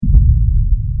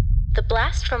The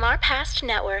Blast from Our Past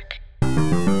Network.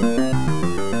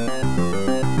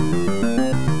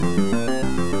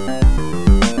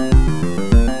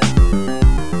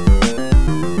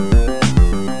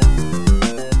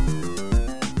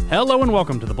 Hello and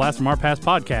welcome to the Blast from Our Past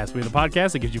podcast. We have a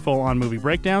podcast that gives you full-on movie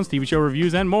breakdowns, TV show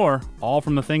reviews, and more, all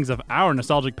from the things of our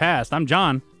nostalgic past. I'm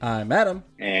John. I'm Adam.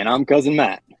 And I'm Cousin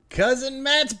Matt. Cousin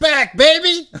Matt's back,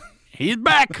 baby! He's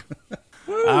back!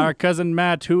 Our cousin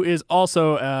Matt, who is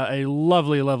also a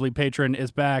lovely, lovely patron,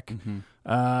 is back.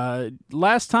 Mm-hmm.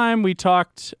 Last time we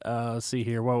talked, let's see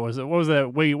here, what was it? What was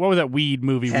that weed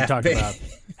movie we talked about?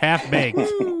 Half-Baked.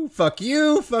 Fuck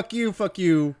you.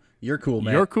 You're cool,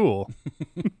 man. You're cool.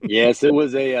 Yes, it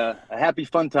was a happy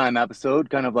fun time episode,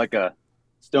 kind of like a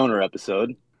stoner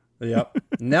episode. Yep.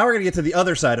 Now we're going to get to the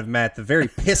other side of Matt, the very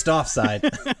pissed off side.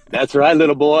 That's right,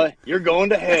 little boy. You're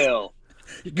going to hell.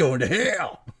 You're going to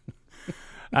hell.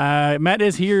 Matt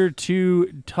is here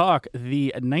to talk the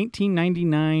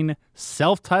 1999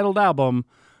 self-titled album,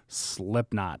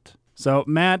 Slipknot. So,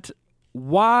 Matt,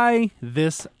 why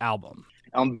this album?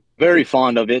 I'm very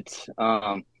fond of it.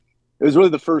 It was really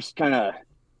the first kind of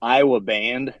Iowa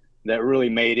band that really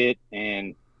made it,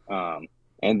 and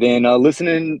then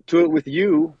listening to it with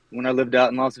you when I lived out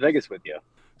in Las Vegas with you.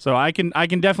 So I can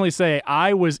definitely say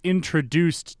I was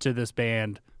introduced to this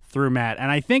band through Matt, and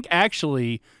I think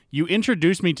actually you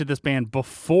introduced me to this band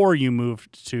before you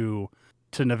moved to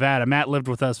Nevada. Matt lived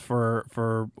with us for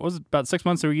what was it, about 6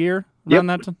 months or a year around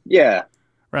that time? Yeah,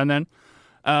 around then.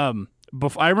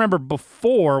 I remember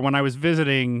before when I was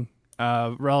visiting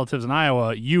relatives in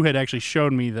Iowa, you had actually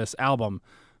showed me this album.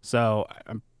 So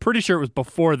I'm pretty sure it was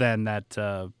before then that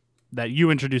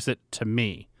you introduced it to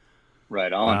me.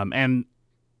 Right on. And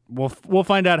we'll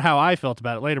find out how I felt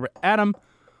about it later. But Adam,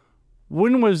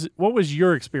 what was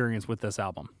your experience with this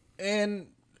album? And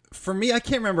for me, I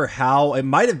can't remember how. It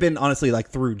might have been, honestly, like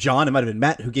through John. It might have been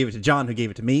Matt who gave it to John, who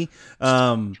gave it to me.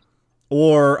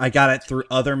 Or I got it through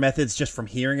other methods just from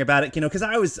hearing about it, because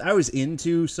I was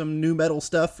into some new metal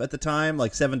stuff at the time.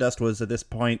 Like Seven Dust was at this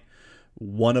point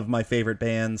one of my favorite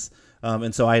bands,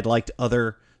 and so I had liked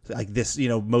other like this,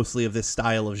 mostly of this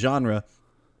style of genre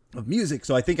of music.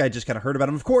 So I think I just kind of heard about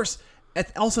them. Of course,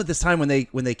 also at this time when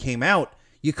they came out,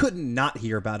 you couldn't not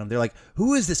hear about them. They're like,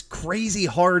 who is this crazy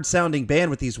hard sounding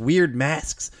band with these weird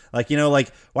masks? Like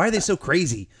why are they so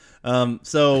crazy?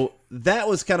 So that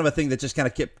was kind of a thing that just kind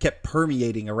of kept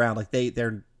permeating around. Like they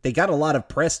got a lot of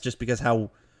press just because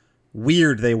how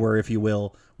weird they were, if you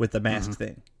will, with the mask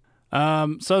thing.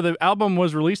 So the album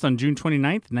was released on June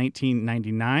 29th,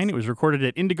 1999. It was recorded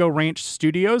at Indigo Ranch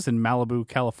Studios in Malibu,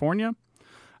 California.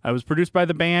 It was produced by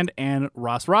the band and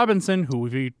Ross Robinson,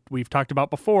 who we've talked about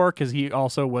before because he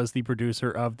also was the producer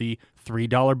of the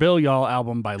 $3 Bill Y'all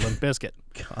album by Limp Bizkit.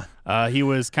 God. He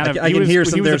was kind of... I can hear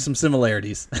there's some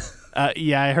similarities.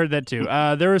 Yeah, I heard that too.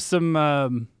 There was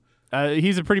some...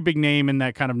 he's a pretty big name in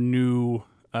that kind of new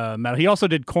metal. He also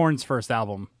did Korn's first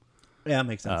album. Yeah,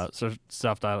 makes sense. So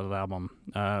stuff out of the album,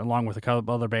 along with a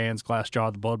couple other bands,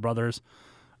 Glassjaw, the Blood Brothers.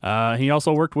 He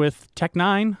also worked with Tech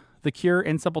Nine, The Cure,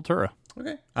 and Sepultura.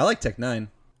 Okay, I like Tech Nine.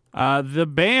 The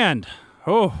band.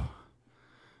 I'm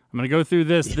gonna go through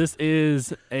this. This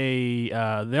is a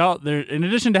they're in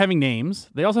addition to having names,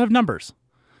 they also have numbers.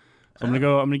 So I'm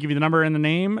gonna give you the number and the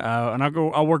name, and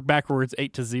I'll work backwards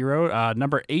 8 to 0.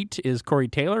 Number 8 is Corey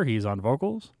Taylor. He's on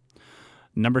vocals.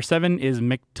 Number 7 is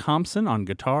Mick Thompson on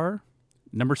guitar.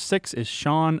 Number 6 is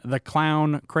Sean the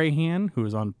Clown Crahan, who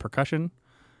is on percussion.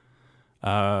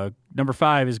 Number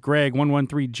 5 is Greg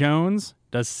 113 Jones.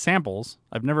 Does samples.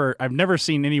 I've never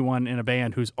seen anyone in a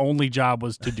band whose only job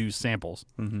was to do samples,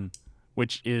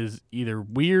 which is either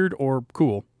weird or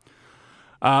cool.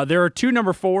 There are 2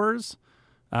 number 4s.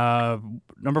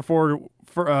 Number 4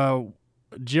 for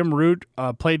Jim Root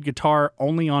played guitar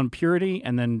only on Purity,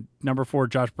 and then number 4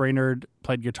 Josh Brainerd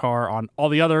played guitar on all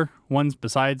the other ones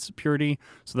besides Purity.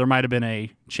 So there might have been a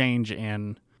change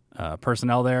in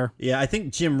personnel there. Yeah, I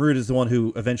think Jim Root is the one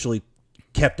who eventually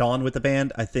kept on with the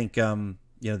band. I think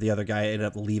the other guy ended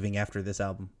up leaving after this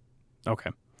album. Okay.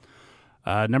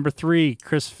 Number 3,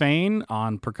 Chris Fain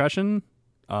on percussion,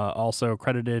 also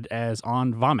credited as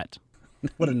on Vomit.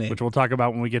 What a name. Which we'll talk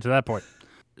about when we get to that point.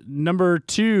 Number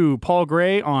 2, Paul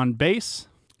Gray on bass.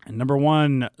 And number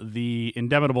 1, the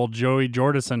indomitable Joey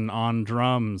Jordison on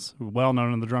drums, well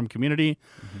known in the drum community.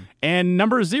 And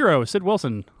number 0, Sid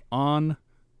Wilson on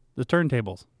the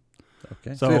turntables.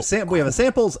 Okay. So we have a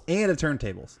samples and a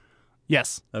turntables.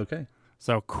 Yes. Okay.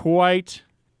 So quite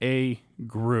a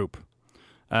group.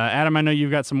 Adam, I know you've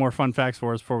got some more fun facts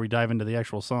for us before we dive into the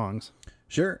actual songs.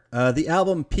 Sure. The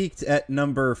album peaked at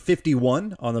number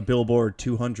 51 on the Billboard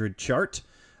 200 chart.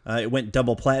 It went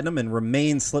double platinum and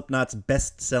remains Slipknot's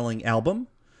best-selling album.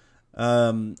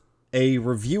 A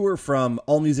reviewer from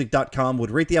allmusic.com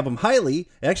would rate the album highly.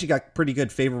 It actually got pretty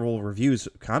good favorable reviews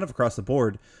kind of across the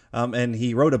board. And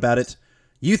he wrote about it.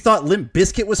 You thought Limp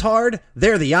Bizkit was hard?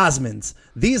 They're the Osmonds.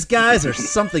 These guys are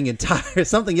something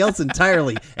else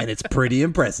entirely, and it's pretty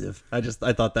impressive. I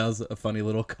thought that was a funny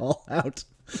little call out.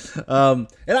 And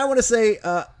I want to say,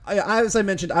 as I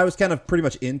mentioned, I was kind of pretty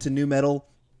much into nu metal.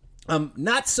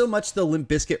 Not so much the Limp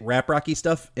Bizkit rap rocky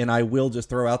stuff, and I will just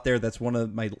throw out there that's one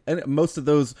of my, and most of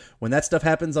those, when that stuff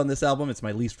happens on this album, it's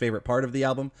my least favorite part of the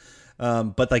album.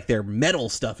 But like their metal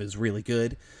stuff is really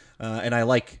good, and I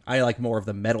like more of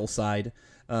the metal side.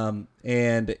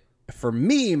 And for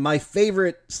me, my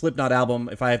favorite Slipknot album,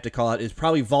 if I have to call it, is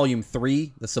probably Volume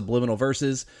 3, the Subliminal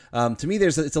Verses. To me,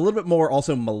 it's a little bit more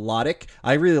also melodic.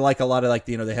 I really like a lot of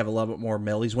they have a little bit more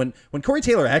melodies. When Corey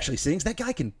Taylor actually sings, that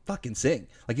guy can fucking sing.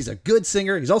 Like, he's a good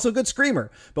singer. He's also a good screamer.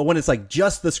 But when it's like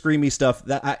just the screamy stuff,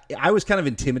 that I was kind of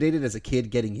intimidated as a kid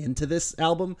getting into this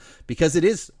album because it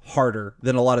is harder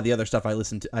than a lot of the other stuff I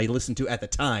listened to at the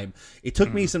time. It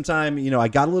took me some time. I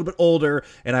got a little bit older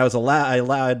and I was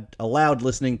allowed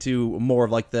listening to more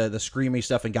of like the screamy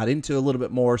stuff and got into a little bit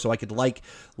more so I could like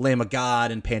Lamb of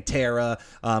God and Pantera.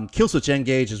 Killswitch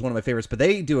Engage is one of my favorites, but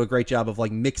they do a great job of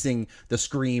like mixing the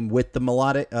scream with the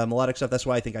melodic stuff. That's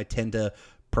why I think I tend to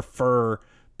prefer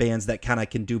bands that kind of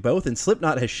can do both, and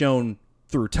Slipknot has shown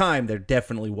through time they're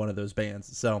definitely one of those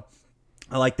bands, so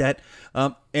I like that.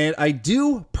 And I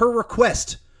do, per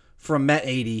request from Matt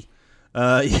 80,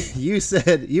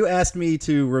 you asked me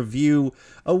to review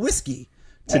a whiskey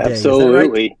today.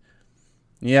 Absolutely. Is that right?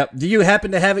 Yep. Do you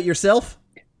happen to have it yourself?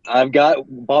 I've got a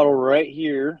bottle right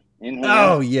here in hand.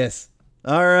 Oh, yes.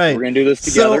 All right. We're going to do this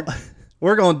together. So,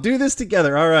 we're going to do this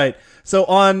together. All right. So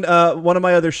on one of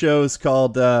my other shows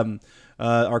called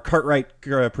our Cartwright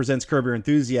Presents Curb Your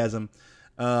Enthusiasm,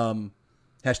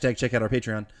 hashtag check out our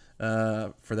Patreon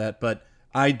for that. But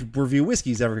I review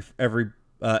whiskeys every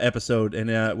episode, and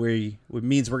it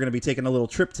means we're going to be taking a little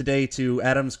trip today to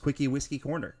Adam's Quickie Whiskey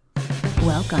Corner.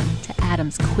 Welcome to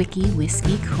Adam's Quickie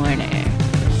Whiskey Corner.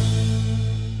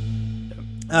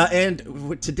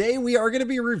 And today we are going to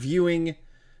be reviewing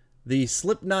the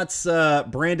Slipknot's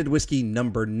branded whiskey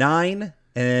number 9.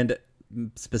 And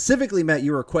specifically, Matt,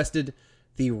 you requested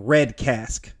the red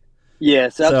cask.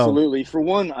 Yes, absolutely. For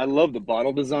one, I love the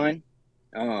bottle design.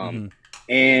 And,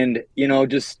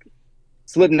 just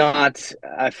Slipknot,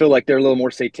 I feel like they're a little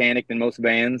more satanic than most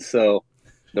bands. So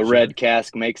the red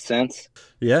cask makes sense.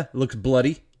 Yeah, it looks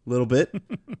bloody a little bit.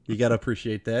 You got to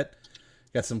appreciate that.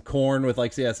 Got some corn with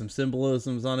some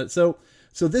symbolisms on it. So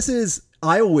this is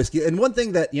Iowa whiskey. And one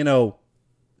thing that,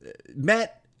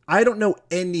 Matt, I don't know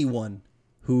anyone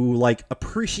who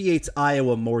appreciates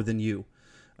Iowa more than you.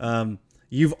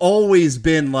 You've always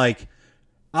been like,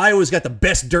 Iowa's got the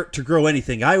best dirt to grow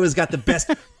anything. Iowa's got the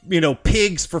best,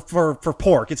 pigs for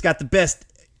pork. It's got the best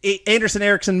Anderson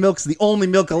Erickson milk's the only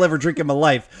milk I'll ever drink in my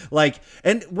life.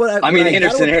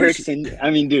 Anderson Erickson,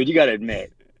 dude, you got to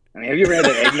admit. Have you ever had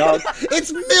that eggnog?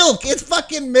 It's milk. It's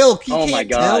fucking milk. You can't my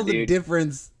God, tell dude. the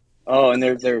difference. Oh, and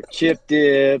their chip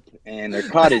dip and their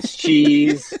cottage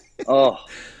cheese. Oh.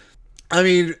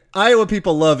 Iowa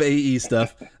people love AE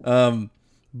stuff.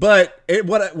 But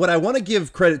what I want to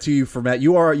give credit to you for, Matt,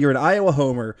 you're an Iowa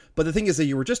homer, but the thing is that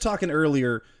you were just talking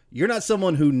earlier, you're not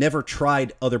someone who never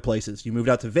tried other places. You moved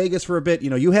out to Vegas for a bit,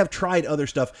 you have tried other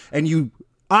stuff, and you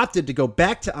opted to go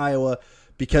back to Iowa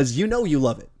because you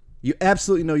love it. You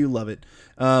absolutely know you love it.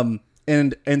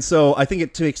 And so I think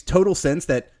it makes total sense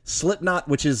that Slipknot,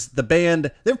 which is the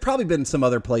band, there have probably been some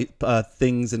other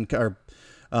things and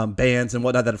bands and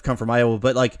whatnot that have come from Iowa,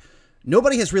 but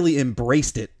nobody has really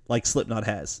embraced it like Slipknot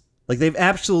has. They've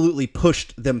absolutely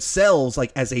pushed themselves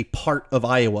as a part of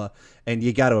Iowa, and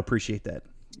you got to appreciate that.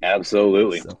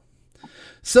 Absolutely.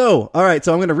 So, all right.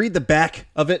 So I'm going to read the back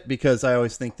of it because I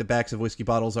always think the backs of whiskey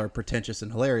bottles are pretentious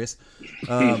and hilarious.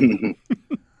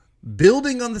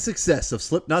 Building on the success of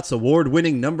Slipknot's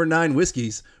award-winning number 9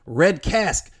 whiskeys, Red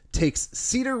Cask takes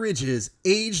Cedar Ridge's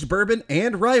aged bourbon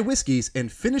and rye whiskeys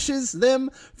and finishes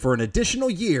them for an additional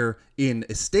year in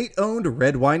estate-owned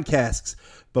red wine casks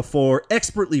before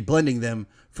expertly blending them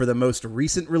for the most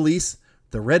recent release.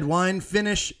 The red wine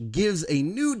finish gives a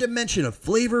new dimension of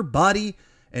flavor, body,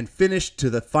 and finish to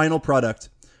the final product,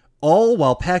 all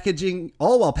while packing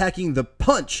the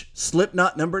punch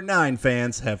Slipknot number 9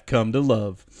 fans have come to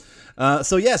love.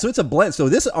 So it's a blend. So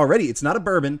this already, it's not a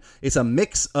bourbon. It's a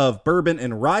mix of bourbon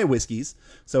and rye whiskeys.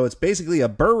 So it's basically a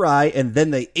bur rye, and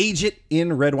then they age it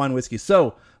in red wine whiskey.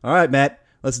 So, all right, Matt,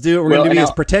 let's do it. We're going to be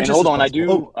as pretentious as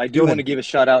possible. I do want to give a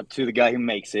shout out to the guy who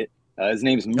makes it. His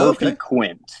name's Murphy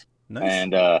Quint. Nice.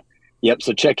 And yep,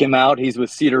 so check him out. He's with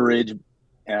Cedar Ridge.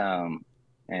 He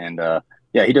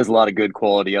does a lot of good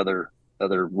quality other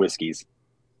whiskeys.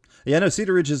 Yeah, no,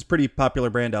 Cedar Ridge is a pretty popular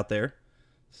brand out there.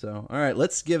 So, all right,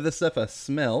 let's give this stuff a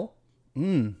smell.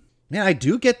 Man, I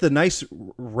do get the nice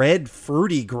red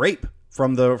fruity grape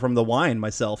from the wine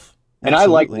myself. And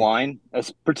Absolutely. I like wine,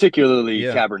 particularly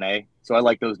Cabernet. So I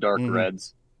like those dark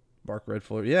reds. Bark red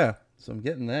flavor. Yeah, so I'm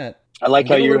getting that. I like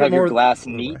how you have your glass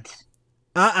neat.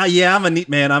 Yeah, I'm a neat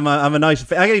man. I'm a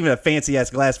nice. I got even a fancy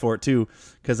ass glass for it too,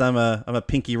 because I'm a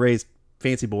pinky raised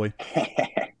fancy boy.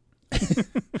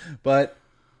 But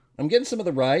I'm getting some of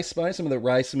the rye spice, some of the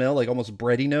rye smell, like almost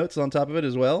bready notes on top of it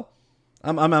as well.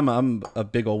 I'm a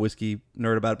big old whiskey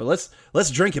nerd about it, but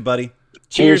let's drink it, buddy.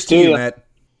 Cheers to you, Matt.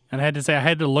 And I had to say, I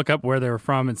had to look up where they were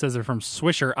from. It says they're from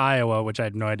Swisher, Iowa, which I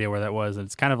had no idea where that was.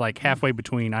 It's kind of like halfway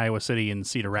between Iowa City and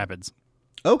Cedar Rapids.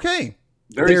 Okay.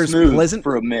 Very smooth pleasant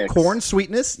for a mix. Corn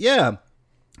sweetness, yeah.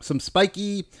 Some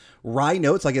spiky rye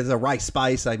notes, like it's a rye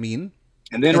spice, I mean.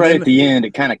 And then at the end,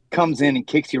 it kind of comes in and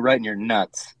kicks you right in your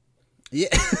nuts. Yeah,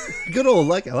 good old,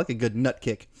 I like a good nut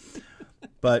kick.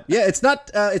 But yeah, it's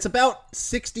not, it's about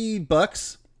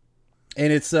 $60,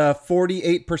 and it's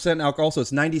 48% alcohol, so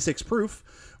it's 96 proof,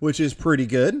 which is pretty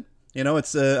good. You know,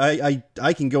 it's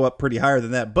I can go up pretty higher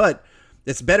than that, but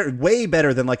it's better, way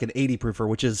better than like an 80 proofer,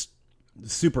 which is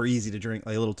super easy to drink,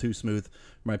 like a little too smooth, in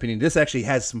my opinion. This actually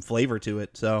has some flavor to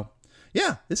it, so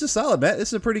yeah, this is solid, Matt. This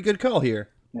is a pretty good call here.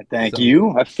 Thank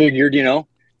you. I figured,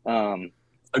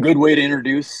 a good way to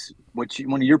introduce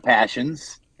one of your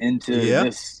passions into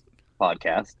this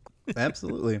podcast.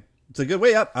 Absolutely, it's a good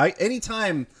way up.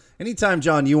 Anytime,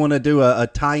 John, you want to do a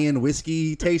tie-in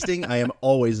whiskey tasting, I am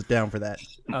always down for that.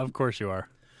 Of course you are.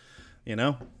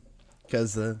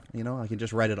 Because I can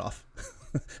just write it off.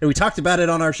 And we talked about it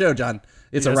on our show, John.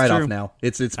 It's a write-off now.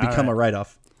 It's become a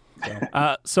write-off.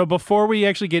 So before we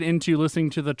actually get into listening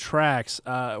to the tracks,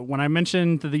 when I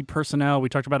mentioned the personnel, we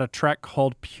talked about a track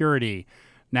called Purity.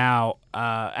 Now,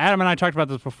 Adam and I talked about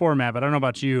this before, Matt, but I don't know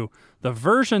about you. The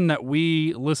version that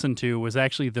we listened to was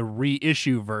actually the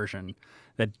reissue version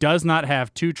that does not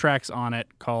have two tracks on it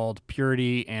called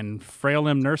Purity and Frail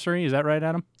Limb Nursery. Is that right,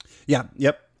 Adam? Yeah,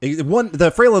 yep.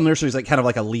 The Frail Limb Nursery is like kind of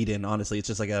like a lead-in, honestly. It's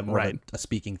just like a more of a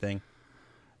speaking thing.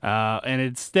 And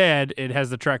instead, it has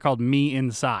the track called Me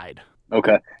Inside.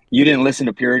 Okay. You didn't listen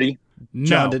to Purity? No.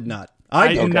 John did not.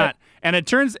 I did not. And it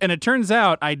turns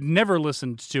out I'd never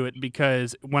listened to it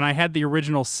because when I had the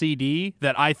original CD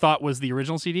that I thought was the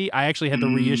original CD, I actually had the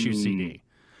reissue CD.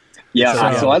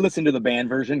 Yeah, so I listened to the band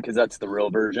version because that's the real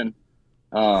version.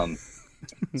 So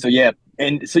yeah,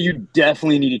 and so you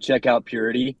definitely need to check out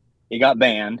Purity. It got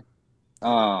banned.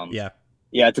 Yeah,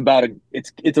 it's about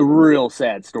it's a real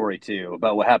sad story too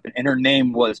about what happened, and her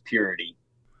name was Purity.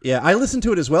 Yeah, I listened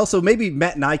to it as well, so maybe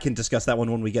Matt and I can discuss that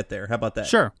one when we get there. How about that?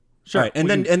 Sure. All right, and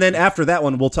then after that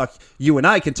one, we'll talk. You and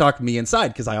I can talk Me Inside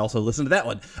because I also listened to that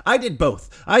one. I did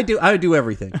both. I do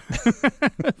everything.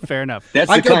 Fair enough.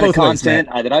 That's the kind of content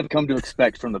that I've come to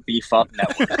expect from the Beef Up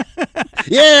Network.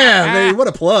 Yeah, man, what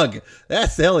a plug!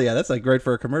 That's hell yeah. That's like great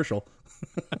for a commercial.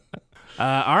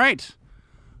 All right.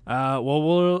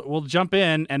 Well, we'll jump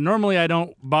in, and normally I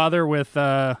don't bother with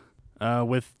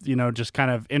just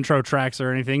kind of intro tracks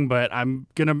or anything, but I'm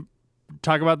gonna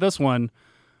talk about this one.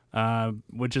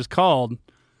 Which is called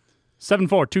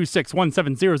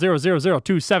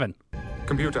 742617000027.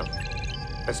 Computer,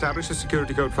 establish a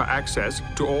security code for access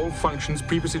to all functions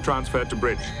previously transferred to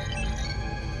bridge.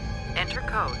 Enter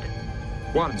code.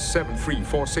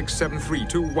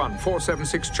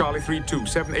 173467321 Charlie 32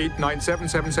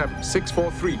 789777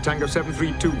 643 Tango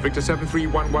 732 Victor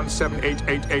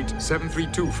 731178888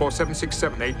 732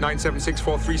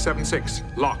 476789764376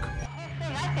 lock.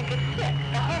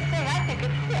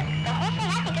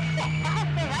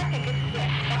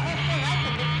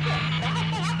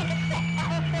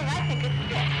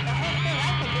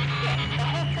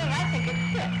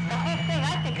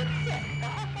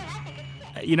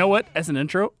 You know what? As an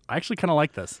intro, I actually kind of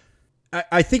like this.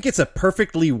 I think it's a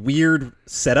perfectly weird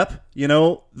setup.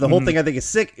 The whole thing I think is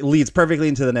sick. It leads perfectly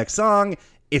into the next song.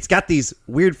 It's got these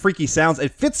weird, freaky sounds.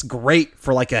 It fits great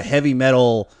for like a heavy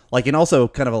metal, and also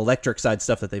kind of electric side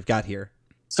stuff that they've got here.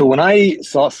 So when I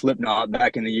saw Slipknot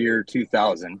back in the year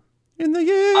 2000. In the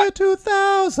year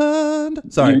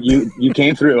 2000. Sorry. You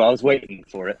came through. I was waiting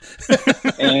for it.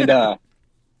 And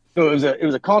so it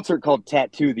was a concert called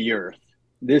Tattoo the Earth.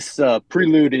 This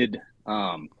preluded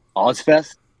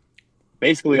Ozfest.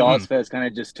 Basically, Ozfest kind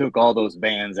of just took all those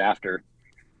bands after.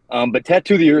 But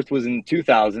Tattoo the Earth was in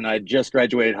 2000. I just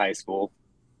graduated high school.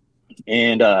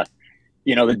 And, the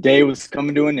day was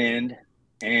coming to an end.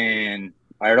 and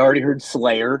I had already heard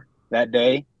Slayer that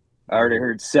day. I already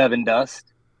heard Seven Dust.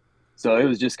 So it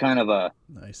was just kind of a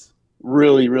Nice.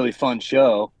 really, really fun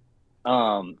show.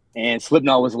 And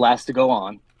Slipknot was the last to go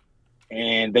on.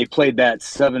 And they played that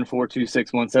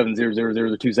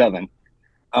 74261700027.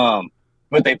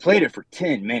 But they played it for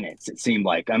 10 minutes, it seemed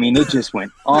like. I mean, it just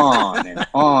went on and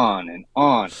on and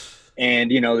on.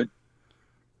 And,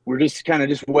 we're just kind of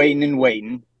just waiting and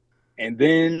waiting. And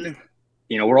then,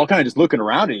 we're all kind of just looking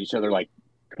around at each other like,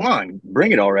 come on,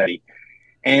 bring it already.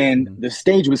 And the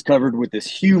stage was covered with this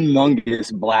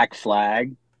humongous black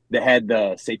flag that had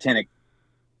the satanic,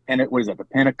 what is that, the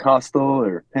Pentecostal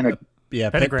or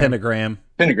Pentagram.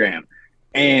 Pentagram.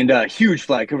 And a huge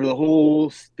flag covered the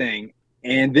whole thing.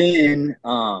 And then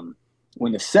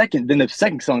when the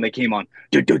second song they came on,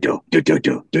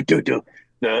 the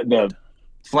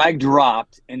flag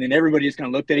dropped, and then everybody just kind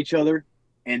of looked at each other,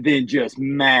 and then just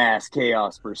mass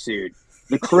chaos pursued.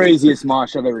 The craziest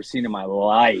mosh I've ever seen in my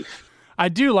life. I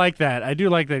do like that.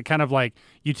 Kind of like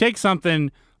you take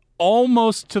something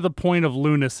almost to the point of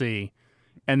lunacy,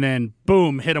 and then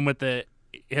boom, hit them with the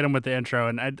intro,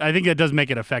 and I think that does make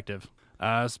it effective.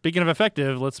 Speaking of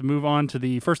effective, let's move on to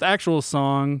the first actual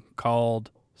song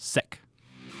called Sick.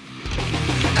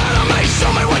 Enemy,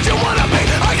 show me what you wanna be.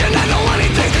 I can handle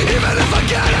anything, even if I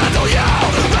can't handle you.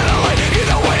 Mentally,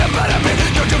 either way it better be.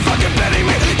 Don't you fucking pity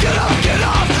me. Get up, get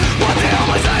off. What the hell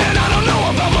am I saying? I don't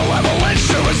know about malevolence.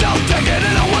 Sure as hell take it,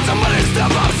 and I want somebody to step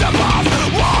up, step off.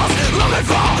 Walls, let me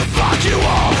fall. Fuck you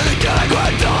all. Can I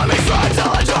quit? Don't let me slide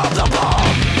till I drop the ball.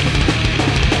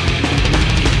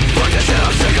 Fuck this shit,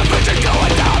 I'm sick of bitching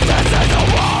going down. This is the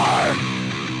war.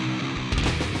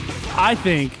 I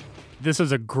think this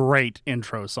is a great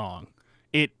intro song.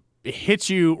 It hits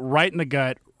you right in the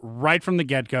gut, right from the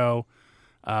get-go.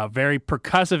 Very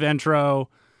percussive intro,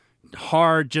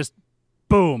 hard, just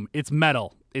boom. It's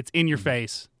metal. It's in your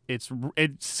face.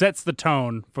 It sets the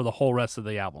tone for the whole rest of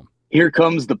the album. Here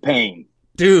comes the pain.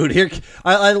 Dude,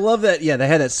 I love that. Yeah, they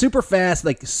had that super fast,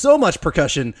 like so much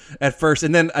percussion at first,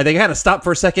 and then they had to stop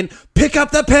for a second, pick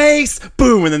up the pace,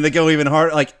 boom, and then they go even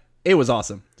harder. Like, it was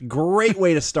awesome. Great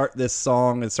way to start this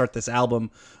song and start this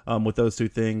album with those two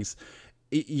things.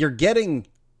 You're getting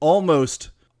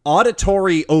almost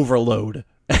auditory overload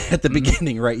at the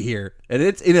beginning right here, and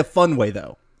it's in a fun way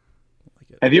though.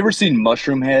 Have you ever seen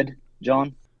Mushroom Head,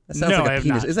 John? That sounds No, like I a have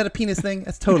penis. not. Is that a penis thing?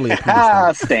 That's totally a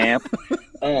penis thing. Stamp.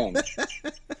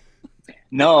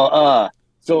 No,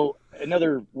 so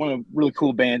another one of a really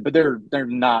cool band, but they're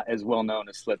not as well known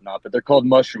as Slipknot, but they're called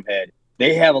Mushroom Head.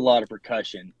 They have a lot of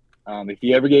percussion. If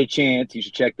you ever get a chance, you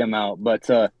should check them out. But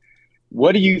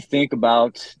what do you think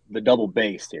about the double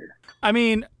bass here? I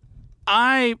mean,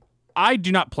 I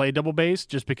do not play double bass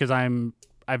just because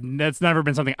that's never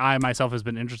been something I myself has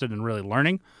been interested in really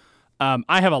learning.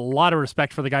 I have a lot of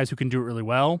respect for the guys who can do it really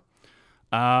well.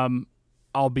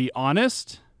 I'll be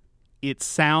honest, it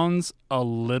sounds a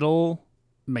little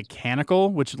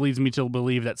mechanical, which leads me to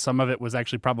believe that some of it was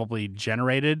actually probably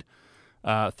generated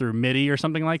through MIDI or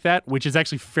something like that, which is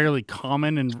actually fairly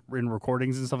common in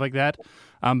recordings and stuff like that,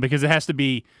 because it has to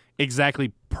be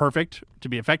exactly perfect to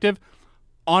be effective.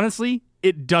 Honestly,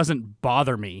 it doesn't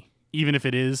bother me, even if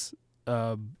it is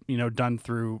done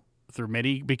through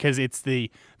MIDI, because it's the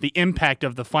impact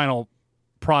of the final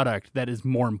product that is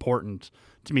more important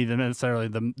to me than necessarily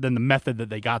than the method that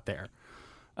they got there.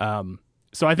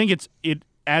 So I think it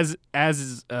as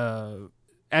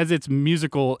its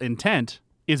musical intent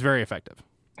is very effective.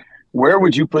 Where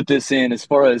would you put this in as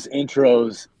far as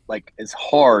intros, like as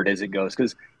hard as it goes?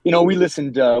 Because we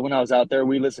listened when I was out there.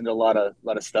 We listened to a lot of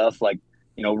stuff like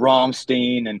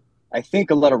Rammstein, and I think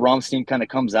a lot of Rammstein kind of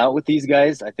comes out with these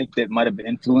guys. I think that might have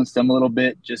influenced them a little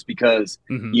bit, just because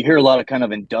you hear a lot of kind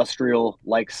of industrial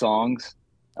like songs.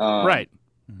 Right.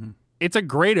 It's a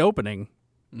great opening.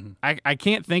 I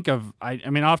can't think of. I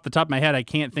mean, off the top of my head, I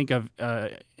can't think of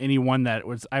anyone that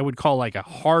I would call like a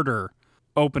harder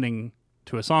opening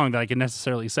to a song that I can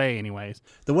necessarily say anyways.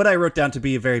 The one I wrote down to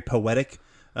be very poetic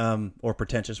or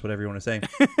pretentious, whatever you want to say.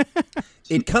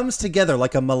 It comes together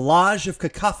like a melange of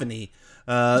cacophony,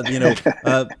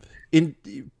 in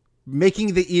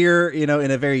making the ear, in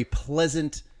a very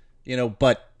pleasant,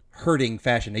 but hurting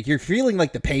fashion. Like, you're feeling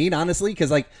like the pain, honestly,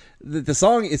 because like the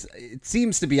song it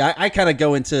seems to be. I kind of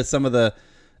go into some of the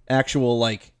actual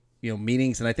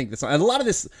meanings, and I think and a lot of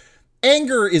this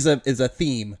anger is a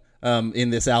theme in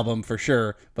this album for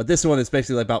sure. But this one is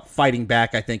basically about fighting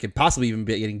back, I think, and possibly even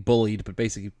getting bullied, but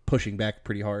basically pushing back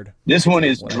pretty hard. This one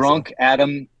is drunk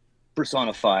Adam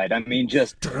personified. I mean,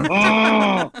 just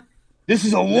this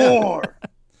is a war.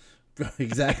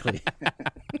 Exactly.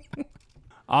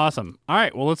 Awesome. All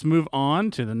right, well, let's move on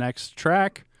to the next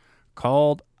track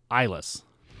called Eyeless.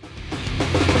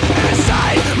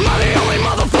 Inside, I'm the only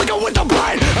motherfucker with the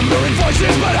brain. A million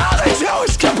voices, but all they do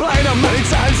is complain. How many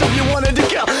times have you wanted to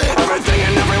kill everything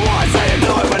and everyone? Say you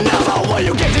do it, but never will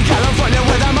you get to California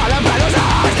with a mother battle's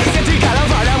eyes. Get to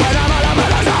California with a mother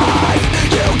battle's eyes.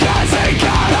 You can't say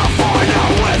California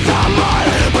with a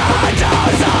mother battle's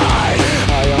eyes.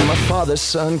 I am my father's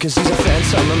son, cause he's a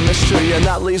phantom, a mystery, and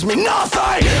that leaves me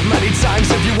nothing. Many times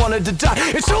if you wanted to die,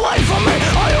 it's too late for me.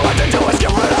 All you have to do is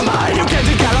get rid of me. You get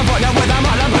to California with a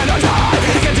mother battle's eyes.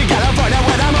 Get to California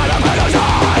with a mother battle's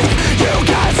eyes. You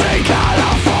can't say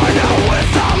California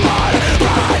with a mother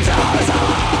battle's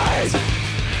eyes.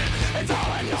 It's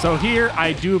all in your So here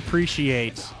I do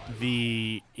appreciate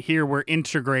here we're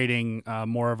integrating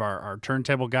more of our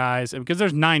turntable guys, because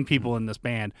there's 9 people in this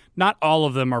band. Not all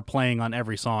of them are playing on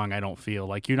every song, I don't feel.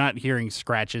 Like, you're not hearing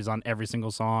scratches on every single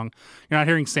song. You're not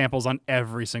hearing samples on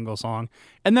every single song.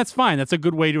 And that's fine. That's a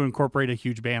good way to incorporate a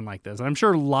huge band like this. And I'm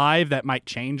sure live that might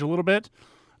change a little bit.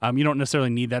 You don't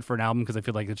necessarily need that for an album, because I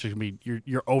feel like it's just gonna be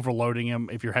you're overloading them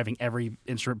if you're having every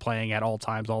instrument playing at all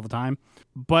times all the time.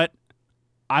 But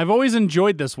I've always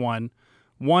enjoyed this one.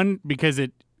 One, because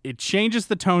it changes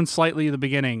the tone slightly at the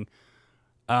beginning,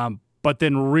 but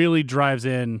then really drives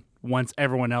in once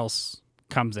everyone else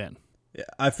comes in. Yeah,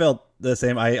 I felt the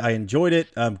same. I enjoyed it.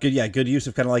 Good use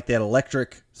of kind of like that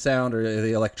electric sound or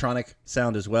the electronic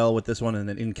sound as well with this one, and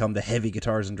then in come the heavy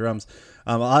guitars and drums.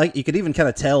 You could even kind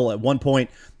of tell at one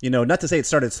point, not to say it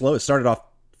started slow, it started off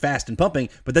fast and pumping,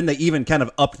 but then they even kind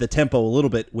of upped the tempo a little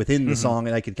bit within the song,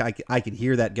 and I could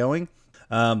hear that going.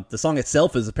 The song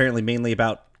itself is apparently mainly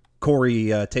about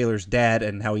Corey Taylor's dad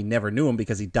and how he never knew him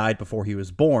because he died before he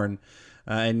was born.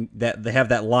 And that they have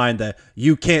that line that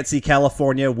 "you can't see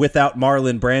California without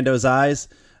Marlon Brando's eyes"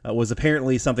 was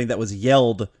apparently something that was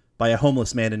yelled by a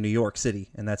homeless man in New York City,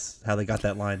 and that's how they got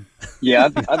that line. Yeah,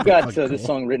 I've got this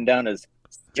song written down as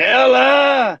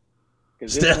Stella,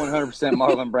 because it's 100%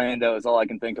 Marlon Brando is all I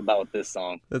can think about with this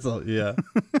song. That's all. Yeah.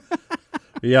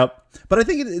 Yep. But I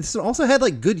think it's also had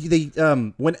like good.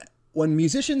 When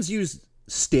musicians use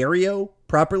stereo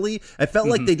properly, I felt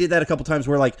like they did that a couple times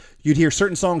where like you'd hear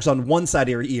certain songs on one side of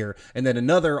your ear and then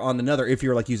another on another if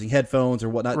you're like using headphones or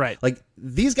whatnot. Right. Like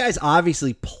these guys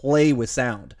obviously play with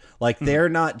sound. Like they're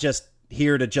not just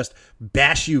here to just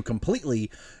bash you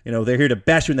completely. They're here to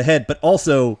bash you in the head, but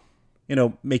also,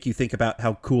 make you think about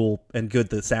how cool and good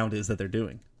the sound is that they're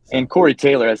doing. So. And Corey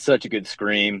Taylor has such a good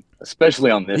scream,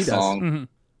 especially on this song. Mm-hmm.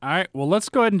 All right, well, let's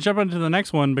go ahead and jump into the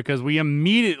next one, because we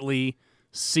immediately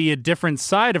see a different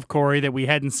side of Corey that we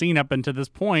hadn't seen up until this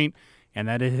point, and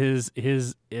that is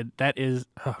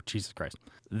oh Jesus Christ,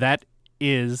 that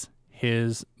is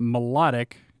his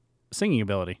melodic singing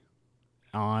ability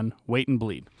on "Wait and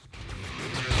Bleed."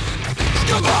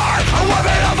 Goodbye, a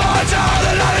weapon of our time,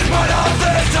 the night is part of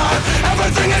this time.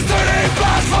 Everything is turning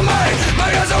fast for me.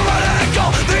 My ears are running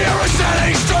cold, the air is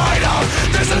standing straight up.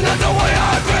 This is not the way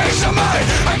I picture me.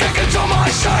 I can't control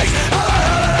my shakes. How the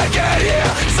hell did I get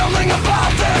here? Something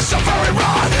about this so very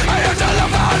wrong. I have to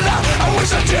laugh out loud. I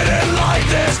wish I didn't like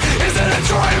this. Is it a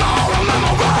dream or a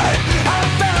memory? I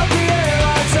felt the air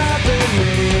on top of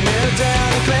me. Kneel down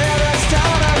and clear the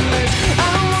stone of mist.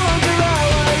 I won't go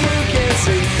out where you can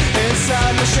see.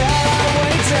 Inside the shadow,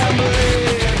 wait and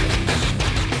bleed.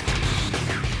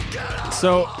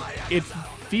 So it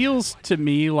feels to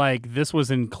me like this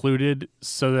was included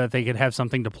so that they could have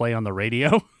something to play on the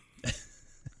radio.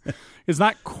 It's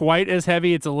not quite as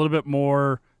heavy. It's a little bit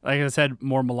more, like I said,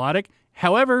 more melodic.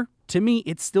 However, to me,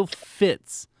 it still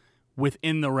fits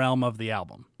within the realm of the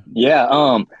album.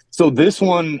 Yeah. So this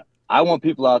one, I want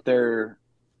people out there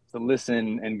to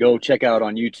listen and go check out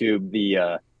on YouTube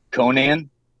the Conan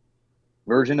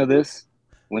version of this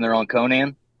when they're on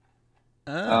Conan.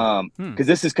 Because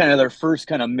this is kind of their first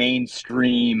kind of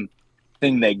mainstream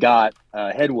thing they got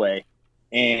headway.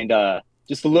 And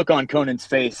just the look on Conan's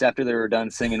face after they were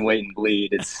done singing "Wait and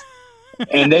Bleed,"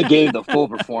 and they gave the full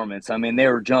performance. I mean, they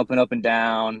were jumping up and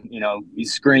down,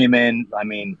 he's screaming. I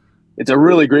mean, it's a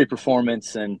really great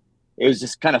performance, and it was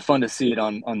just kind of fun to see it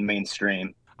on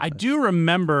mainstream. I do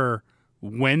remember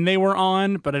when they were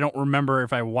on, but I don't remember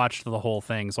if I watched the whole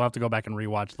thing, so I'll have to go back and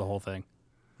rewatch the whole thing.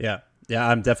 Yeah.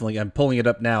 I'm pulling it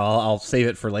up now. I'll save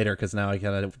it for later because now I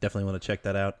kind of definitely want to check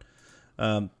that out.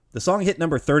 The song hit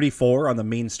number 34 on the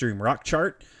mainstream rock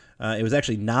chart. It was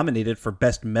actually nominated for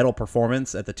Best Metal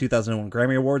Performance at the 2001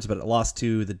 Grammy Awards, but it lost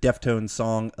to the Deftones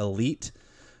song "Elite."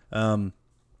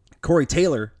 Corey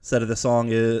Taylor said of the song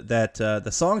that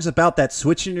the song's about that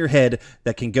switch in your head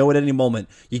that can go at any moment.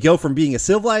 You go from being a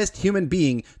civilized human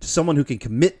being to someone who can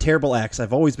commit terrible acts.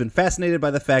 I've always been fascinated by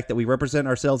the fact that we represent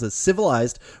ourselves as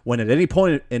civilized when at any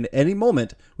point in any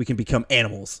moment we can become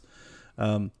animals.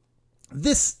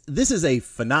 This is a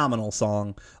phenomenal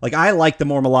song. Like, I like the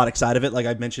more melodic side of it, like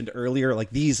I mentioned earlier. Like,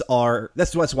 that's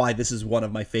why this is one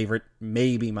of my favorite,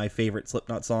 maybe my favorite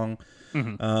Slipknot song.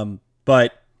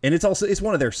 And it's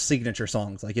one of their signature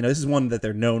songs. Like, this is one that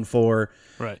they're known for.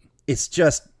 Right. It's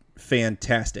just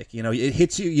fantastic. It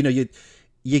hits you.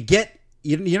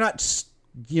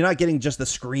 You're not getting just the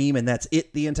scream and that's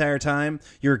it the entire time.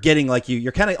 You're getting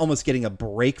you're kind of almost getting a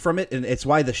break from it, and it's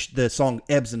why the song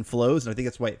ebbs and flows, and I think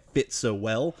that's why it fits so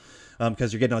well.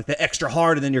 Because you're getting like the extra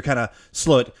hard, and then you're kind of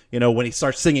slow it. When he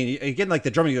starts singing, you're getting like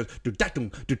the drumming goes do dat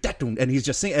dum, and he's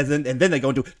just singing, and then they go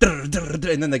into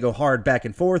and then they go hard back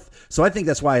and forth. So I think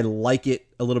that's why I like it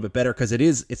a little bit better, because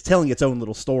it's telling its own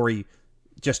little story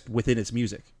just within its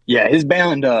music. Yeah, his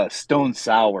band Stone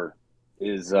Sour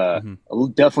is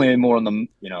definitely more on the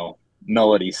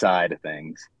melody side of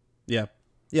things. Yeah.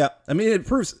 I mean, it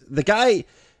proves the guy.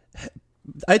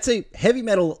 I'd say heavy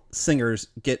metal singers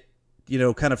get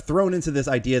kind of thrown into this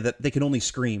idea that they can only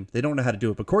scream. They don't know how to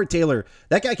do it. But Corey Taylor,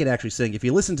 that guy can actually sing. If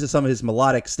you listen to some of his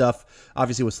melodic stuff,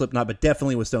 obviously with Slipknot, but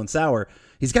definitely with Stone Sour,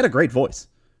 he's got a great voice.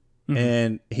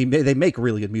 And they make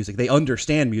really good music. They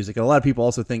understand music. And a lot of people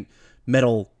also think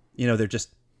metal, they're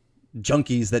just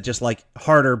junkies that just like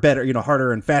harder, better,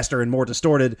 harder and faster and more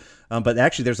distorted. But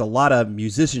actually, there's a lot of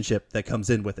musicianship that comes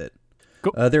in with it.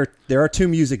 Cool. There are 2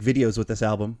 music videos with this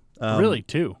album. Really,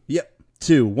 2? Yep,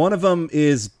 2. One of them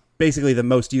is basically the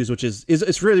most used, which is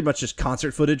it's really much just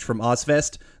concert footage from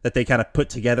Ozfest that they kind of put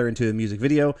together into a music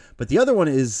video. But the other one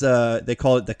is they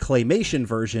call it the claymation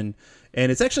version,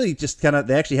 and it's actually just kind of,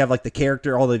 they actually have like the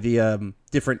character, all of the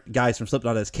different guys from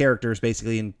Slipknot as characters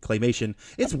basically in claymation.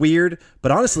 It's weird,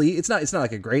 but honestly, it's not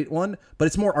like a great one, but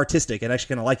it's more artistic, and I actually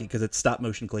kind of like it because it's stop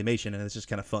motion claymation and it's just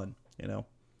kind of fun, Not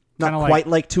Kinda quite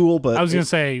like Tool, but I was going to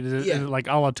say, is it like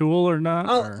a la Tool or not?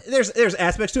 Or? There's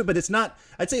aspects to it, but it's not.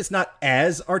 I'd say it's not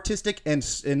as artistic and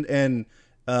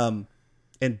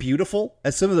beautiful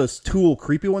as some of those Tool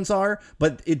creepy ones are.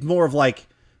 But it's more of like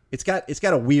it's got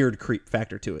a weird creep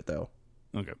factor to it, though.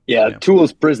 Okay. Yeah.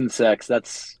 Tool's Prison Sex.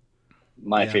 That's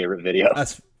my favorite video.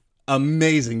 That's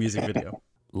amazing music video.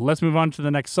 Let's move on to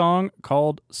the next song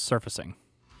called Surfacing.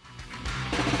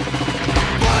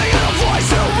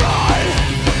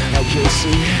 I can't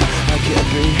see, I can't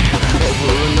be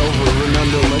over and over and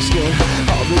under my skin.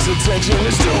 All this attention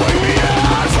is doing me in.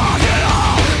 Fuck it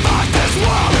all, fuck this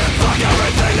world, fuck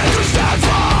everything that you stand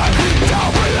for.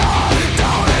 Don't belong,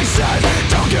 don't exist,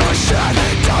 don't give a shit,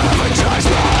 don't have a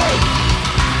judgment.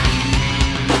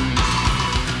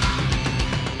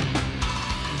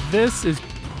 This is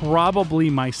probably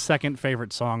my second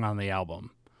favorite song on the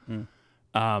album.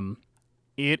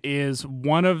 It is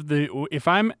one of the,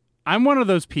 I'm one of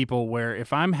those people where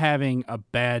if I'm having a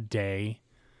bad day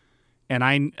and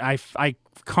I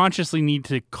consciously need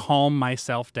to calm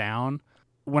myself down,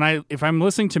 if I'm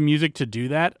listening to music to do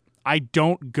that, I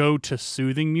don't go to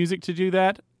soothing music to do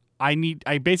that. I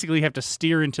basically have to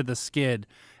steer into the skid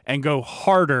and go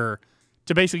harder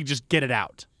to basically just get it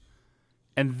out.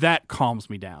 And that calms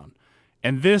me down.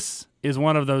 And this is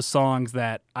one of those songs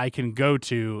that I can go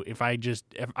to if I just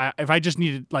need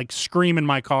to like scream in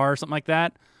my car or something like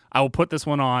that. I will put this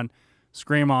one on,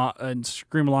 scream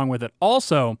along with it.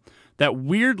 Also, that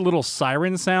weird little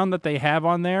siren sound that they have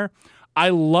on there, I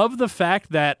love the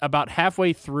fact that about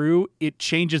halfway through it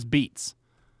changes beats,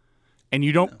 and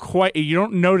you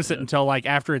don't notice it until like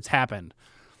after it's happened,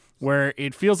 where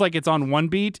it feels like it's on one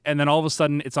beat and then all of a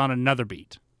sudden it's on another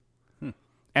beat.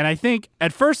 And I think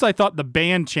at first I thought the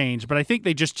band changed, but I think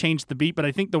they just changed the beat. But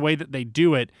I think the way that they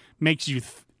do it makes you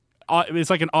it's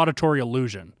like an auditory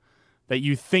illusion. That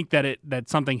you think that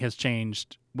something has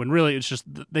changed when really it's just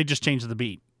they just changed the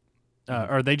beat,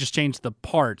 or they just changed the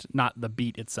part, not the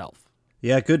beat itself.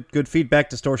 Yeah, good feedback.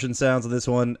 Distortion sounds of this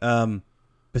one.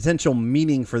 Potential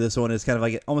meaning for this one is kind of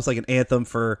like almost like an anthem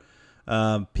for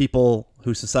people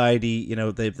who society,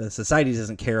 the society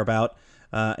doesn't care about,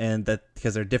 and that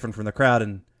because they're different from the crowd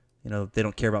and they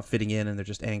don't care about fitting in and they're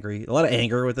just angry. A lot of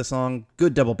anger with the song.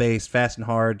 Good double bass, fast and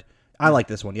hard. I like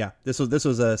this one. Yeah, this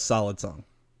was a solid song.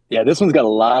 Yeah, this one's got a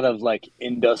lot of like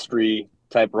industry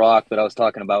type rock that I was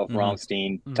talking about with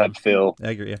Rammstein type feel. I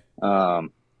agree.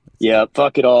 Yeah,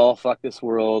 fuck it all, fuck this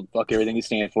world, fuck everything you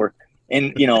stand for.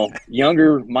 And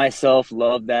younger myself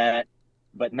loved that,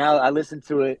 but now I listen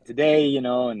to it today,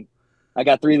 and I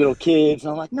got 3 little kids,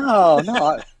 and I'm like,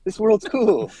 no, this world's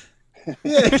cool.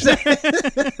 Yeah, exactly.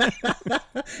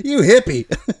 You hippie.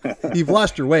 You've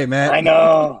lost your way, Matt. I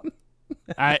know.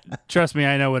 Trust me,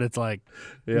 I know what it's like.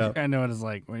 Yeah. I know what it's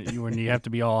like when you have to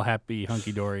be all happy,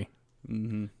 hunky dory,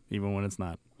 even when it's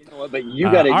not. You know what? But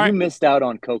you got all right. You missed out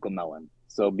on Cocomelon,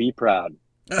 so be proud.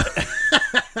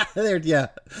 There, yeah.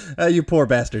 You poor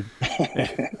bastard.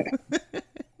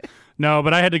 No,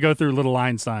 but I had to go through Little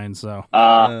Einstein, so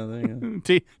There you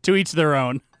go. to each their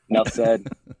own. Enough said.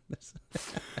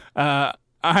 All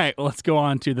right, well, let's go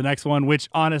on to the next one, which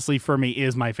honestly for me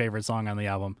is my favorite song on the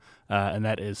album, and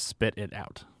that is "Spit It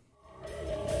Out."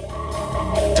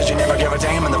 Did you never give a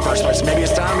damn in the first place? Maybe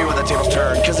it's time you when the tables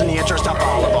turn. Cause in the interest of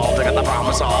all involved, they got the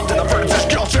problem solved. And the verdict is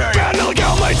guilty. Bad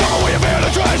illegal mates, I'm away of air to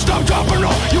try and stop, drop, or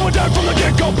no. You were dead from the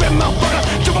get-go, been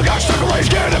motherfucker. To my gosh, stuck away,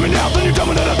 scared of me now. Then you tell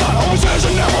me that I thought always is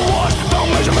and never was. Don't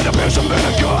measurement of beer, some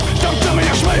vinegar. Don't tell me,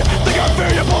 ask me, think I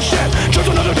fear your bullshit. Just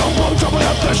another dumb bum jumping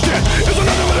up this shit. Is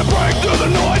another way to break through the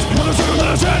noise. Another circle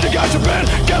that has had you guys have been.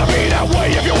 Gotta be that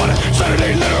way if you want it.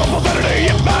 Sanity, literal profanity,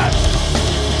 yeah, man.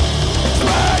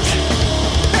 Smash!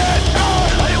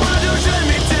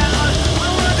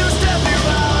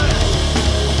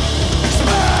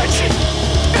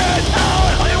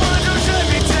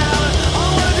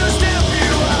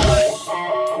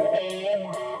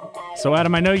 So,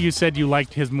 Adam, I know you said you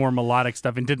liked his more melodic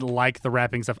stuff and didn't like the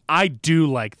rapping stuff. I do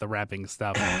like the rapping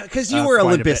stuff. Because you were a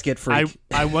Limp Bizkit freak.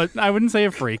 I wouldn't say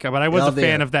a freak, but I was a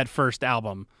fan yeah. of that first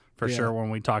album for Yeah. sure when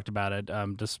we talked about it,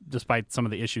 despite some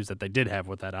of the issues that they did have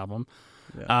with that album.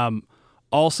 Yeah.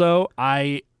 Also,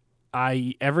 I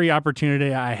every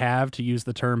opportunity I have to use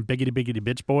the term biggity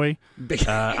bitch boy,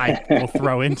 I will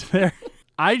throw into there.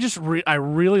 I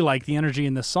really like the energy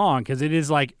in the song because it is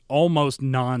like almost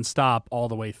nonstop all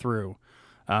the way through.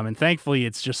 And thankfully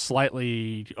it's just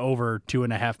slightly over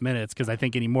 2.5 minutes because I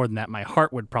think any more than that, my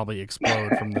heart would probably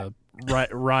explode from the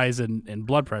rise in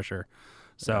blood pressure.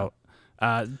 So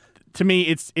to me,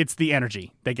 it's the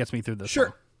energy that gets me through this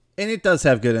song. And it does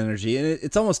have good energy, and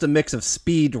it's almost a mix of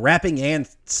speed rapping and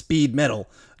speed metal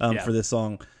for this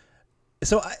song.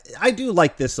 So I do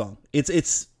like this song.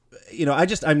 It's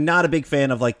I'm not a big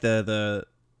fan of like the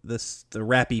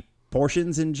rappy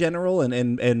portions in general,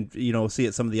 and see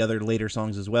it some of the other later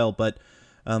songs as well. But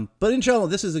in general,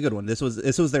 this is a good one. This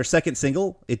was their second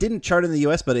single. It didn't chart in the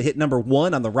U.S., but it hit number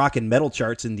 1 on the rock and metal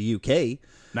charts in the U.K.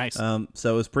 Nice. So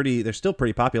it was they're still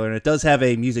pretty popular, and it does have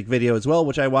a music video as well,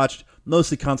 which I watched,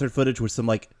 mostly concert footage with some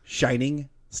like Shining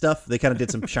stuff. They kind of did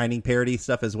some Shining parody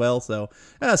stuff as well. So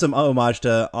some homage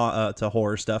to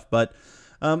horror stuff. But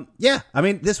I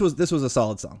mean, this was a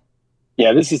solid song.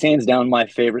 Yeah, this is hands down my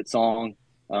favorite song.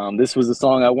 This was the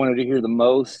song I wanted to hear the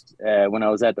most when I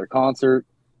was at their concert.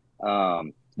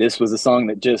 This was a song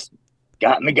that just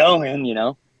got me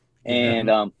going,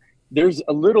 and there's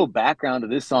a little background to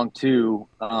this song too.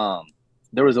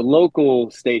 There was a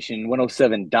local station,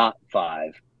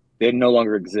 107.5. They no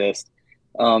longer exist.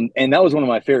 And that was one of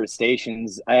my favorite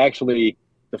stations. The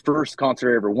first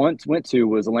concert I ever went to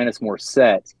was Alanis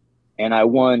Morissette, and I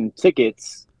won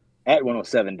tickets at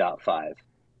 107.5.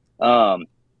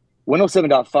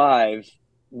 107.5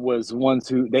 was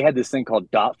ones they had this thing called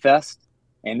Dot Fest,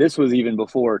 and this was even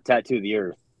before Tattoo the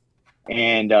Earth.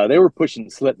 And they were pushing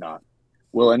Slipknot.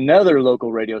 Well, another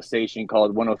local radio station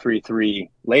called 103.3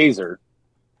 Laser,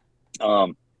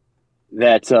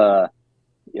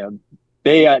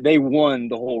 they won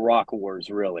the whole rock wars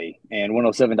really, and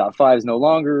 107.5 is no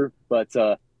longer, but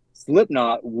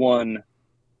Slipknot won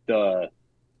the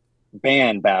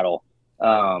band battle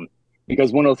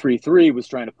because 103.3 was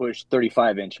trying to push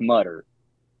 35-inch Mutter.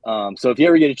 So if you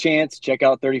ever get a chance, check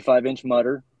out 35-inch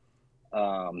Mutter.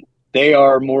 They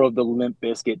are more of the Limp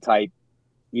Bizkit type,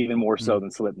 even more so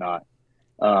than Slipknot.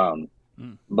 But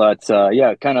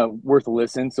kind of worth a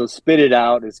listen. So Spit It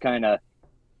Out is kind of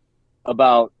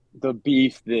about the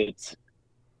beef that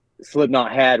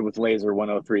Slipknot had with Laser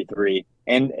 103.3.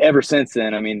 And ever since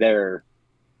then, I mean, they're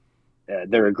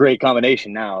a great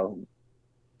combination now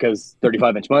because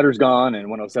 35-inch Mutter's gone and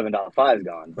 107.5 is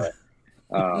gone. But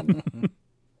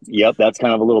yep, that's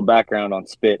kind of a little background on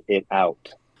Spit It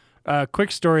Out.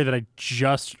 Quick story that I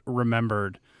just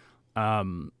remembered.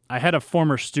 I had a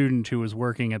former student who was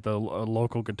working at the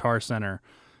local guitar center,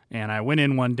 and I went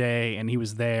in one day and he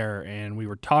was there and we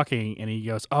were talking and he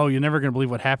goes, "Oh, you're never going to believe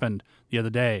what happened the other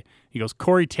day." He goes,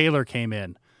 "Corey Taylor came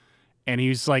in and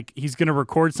he's like, he's going to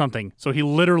record something." So he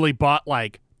literally bought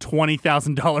like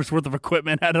 $20,000 worth of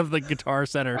equipment out of the guitar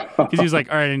center because he was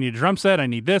like, "All right, I need a drum set. I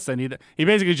need this. I need that." He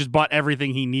basically just bought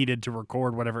everything he needed to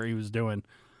record whatever he was doing.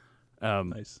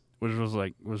 Nice. Which was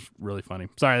really funny.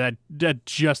 Sorry, that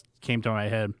just came to my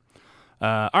head.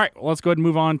 All right, well, let's go ahead and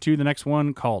move on to the next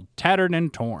one called Tattered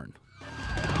and Torn.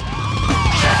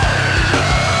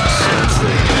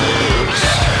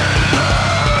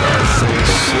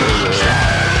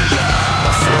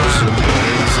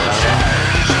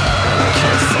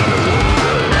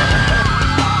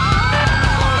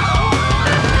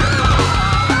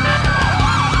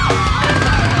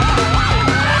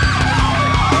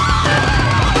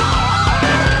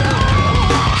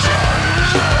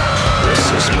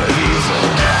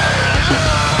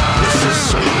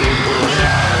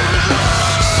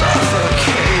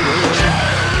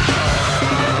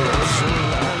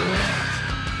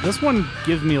 This one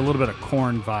gives me a little bit of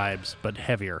Korn vibes, but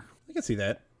heavier. I can see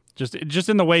that. Just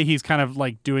in the way he's kind of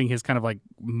like doing his kind of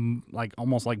like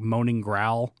almost like moaning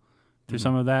growl through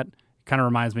some of that. Kind of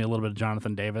reminds me a little bit of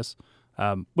Jonathan Davis,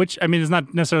 which I mean is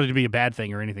not necessarily to be a bad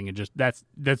thing or anything. It just that's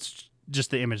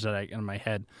just the image that I in my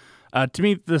head. To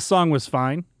me, the song was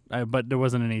fine, but there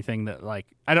wasn't anything that like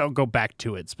I don't go back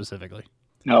to it specifically.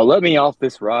 No, let me off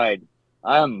this ride.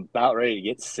 I'm about ready to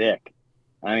get sick.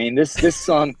 I mean, this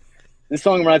song. This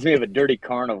song reminds me of a dirty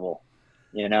carnival,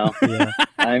 you know? Yeah.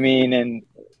 I mean, and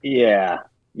yeah.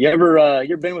 You ever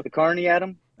been with a carny,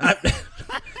 Adam?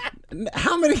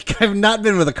 How many have not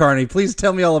been with a carny? Please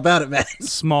tell me all about it, man.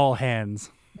 Small hands.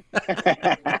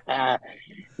 Yeah,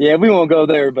 we won't go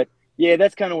there, but yeah,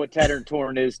 that's kind of what Tattered and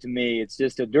Torn is to me. It's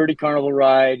just a dirty carnival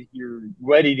ride. You're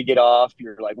ready to get off.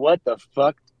 You're like, what the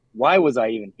fuck? Why was I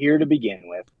even here to begin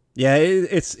with? Yeah,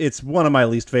 it's one of my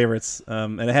least favorites,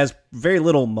 and it has very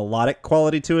little melodic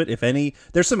quality to it, if any.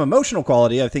 There's some emotional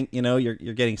quality. I think you're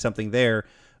getting something there,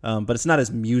 but it's not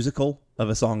as musical of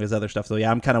a song as other stuff. So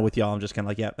yeah, I'm kind of with y'all. I'm just kind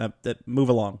of like, move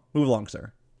along,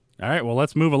 sir. All right, well,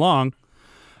 let's move along.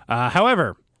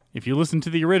 However, if you listen to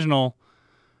the original,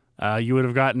 you would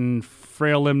have gotten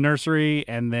Frail Limb Nursery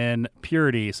and then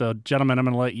Purity. So, gentlemen, I'm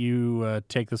going to let you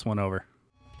take this one over.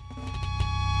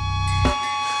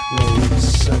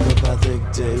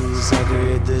 Psychopathic days, I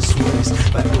create this waste.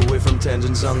 Back away from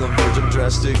tangents on the verge of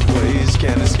drastic ways.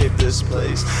 Can't escape this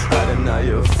place, I deny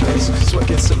your face. Sweat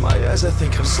gets in my eyes, I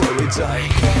think I'm slowly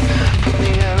dying. Put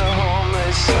me in a home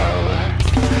they sour.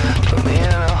 Put me in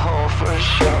a hole for a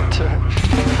shelter.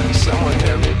 Someone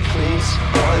hear me please,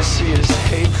 all I see is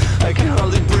hate. I can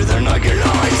hardly breathe and I can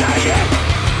only take it.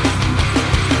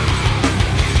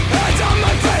 Hands on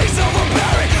my face,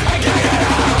 overbearing, I can't get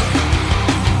out.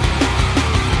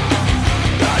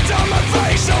 On my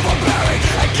face, overbearing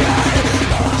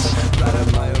again. Lost, right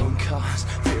at my own cost,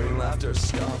 fearing laughter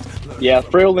scoffed. Yeah,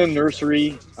 Frail Limb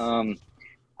Nursery.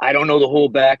 I don't know the whole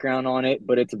background on it,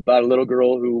 but it's about a little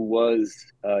girl who was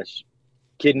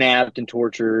kidnapped and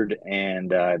tortured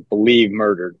and I believe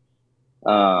murdered.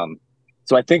 So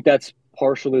I think that's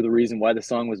partially the reason why the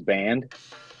song was banned.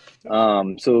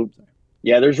 So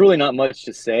yeah, there's really not much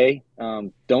to say.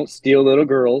 Don't steal little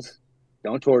girls.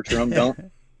 Don't torture them.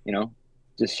 Don't,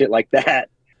 just shit like that.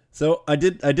 So I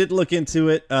did look into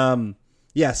it.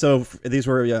 Yeah, so these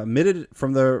were omitted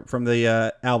from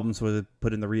the albums, was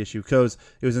put in the reissue because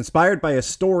it was inspired by a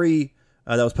story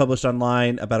that was published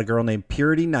online about a girl named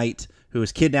Purity Knight who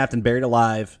was kidnapped and buried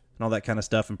alive and all that kind of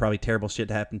stuff, and probably terrible shit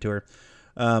happened to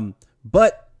her.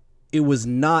 But it was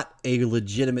not a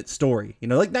legitimate story.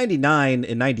 Like 99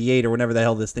 and 98 or whenever the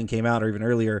hell this thing came out, or even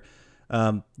earlier.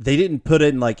 They didn't put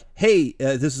in like, hey,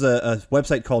 this is a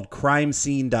website called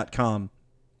crimescene.com,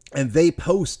 and they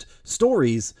post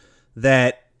stories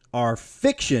that are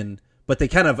fiction, but they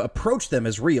kind of approach them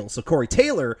as real. So Corey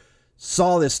Taylor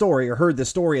saw this story or heard this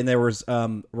story, and there was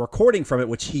recording from it,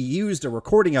 which he used a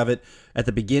recording of it at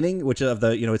the beginning, which of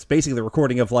the, it's basically the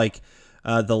recording of like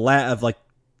the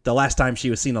last time she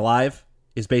was seen alive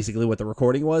is basically what the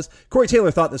recording was. Corey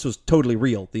Taylor thought this was totally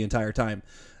real the entire time.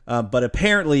 But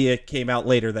apparently it came out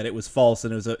later that it was false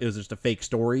and it was just a fake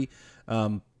story.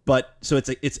 But so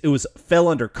it was fell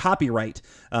under copyright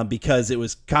because it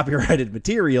was copyrighted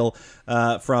material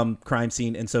from Crime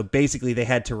Scene, and so basically they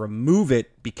had to remove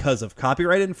it because of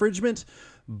copyright infringement.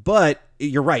 But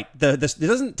you're right, it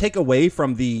doesn't take away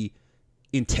from the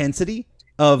intensity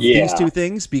of these two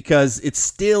things, because it's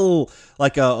still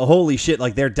like a holy shit,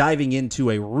 like they're diving into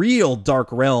a real dark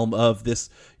realm of this,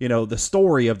 the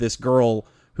story of this girl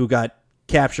who got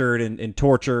captured and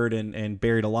tortured and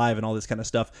buried alive and all this kind of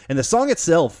stuff. And the song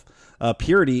itself,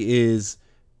 Purity,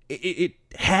 it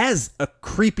has a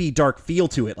creepy, dark feel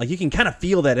to it. Like you can kind of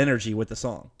feel that energy with the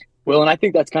song. Well, and I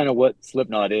think that's kind of what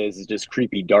Slipknot is just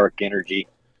creepy, dark energy.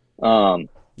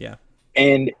 Yeah.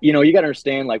 And, you got to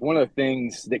understand, like, one of the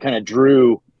things that kind of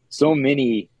drew so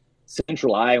many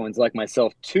Central Iowans like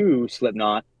myself to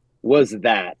Slipknot was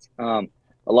that.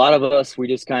 A lot of us, we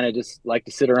just kind of just like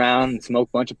to sit around and smoke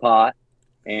a bunch of pot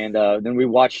And then we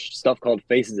watched stuff called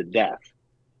Faces of Death.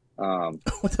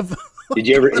 What the? Did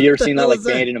you ever seen that, hell like is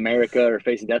that? Band in America or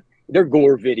Face of Death? They're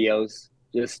gore videos,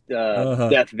 just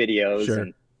death videos. Sure.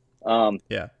 And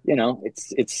Yeah. you know,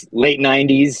 it's late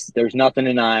 90s. There's nothing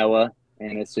in Iowa,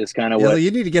 and it's just kind of Yeah, what.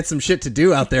 you need to get some shit to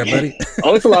do out there, buddy.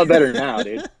 Oh, it's a lot better now,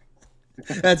 dude.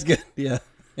 That's good. Yeah.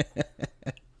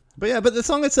 But the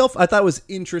song itself I thought was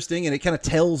interesting, and it kind of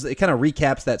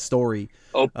recaps that story.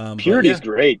 Oh, but Purity's yeah.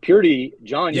 great. Purity,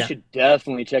 John, you Yeah. should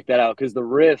definitely check that out because the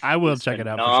riff I will is check it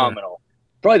out for phenomenal.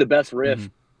 Probably the best riff,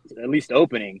 at least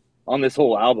opening, on this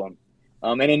whole album.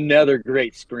 And another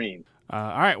great scream. All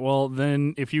right. Well,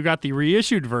 then if you got the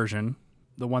reissued version,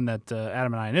 the one that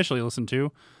Adam and I initially listened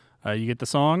to, you get the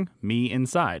song "Me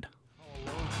Inside."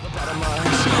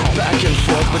 Back and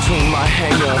forth between my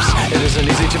hang-ups. It isn't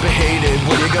easy to be hated.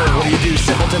 Where do you go? What do you do?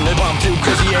 Simpleton, live on too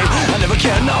crazy. I never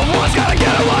can. No one's gotta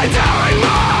get a line. Telling me.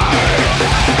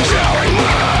 Telling me.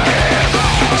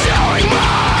 Telling me.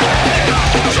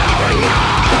 Telling me.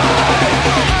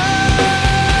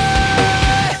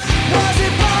 Was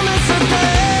it promised a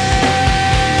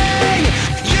thing?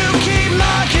 You keep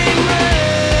mocking me,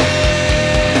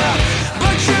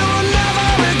 but you will never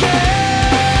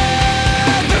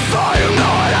again. Before you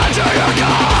know it, enter your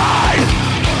kind.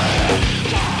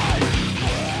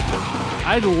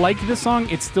 I like this song.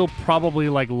 It's still probably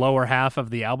like lower half of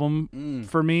the album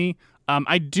for me.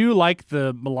 I do like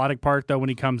the melodic part though when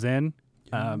he comes in.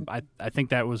 I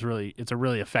think that was it's a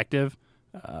really effective,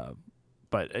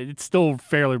 but it's still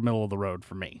fairly middle of the road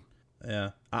for me.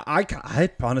 Yeah. I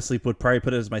honestly would probably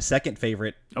put it as my second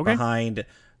favorite behind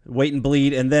Wait and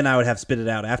Bleed, and then I would have Spit It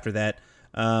Out after that.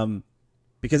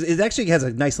 Because it actually has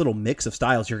a nice little mix of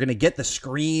styles. You're going to get the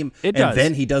scream, It and does.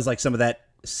 then he does like some of that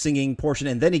singing portion,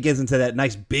 and then he gets into that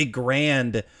nice big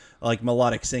grand like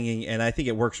melodic singing, and I think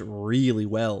it works really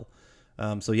well.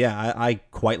 So yeah, I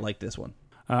quite like this one.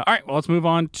 All right, well, let's move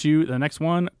on to the next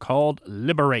one called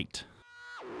Liberate.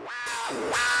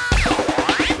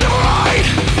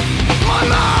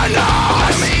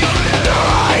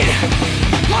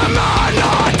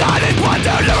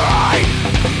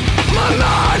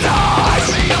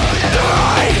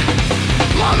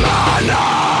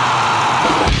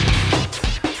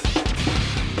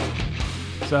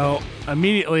 So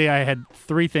immediately I had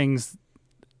three things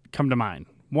come to mind.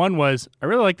 One was, I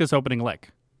really like this opening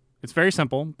lick. It's very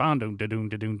simple. It's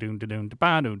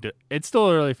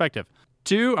still really effective.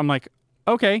 Two, I'm like,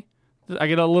 okay, I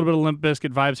get a little bit of Limp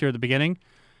Bizkit vibes here at the beginning.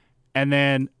 And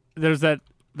then there's that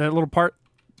little part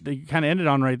that you kind of ended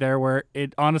on right there where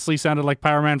it honestly sounded like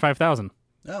Power Man 5000.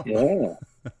 Oh,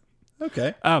 Yeah.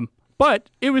 okay. But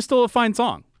it was still a fine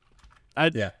song.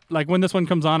 Yeah. Like when this one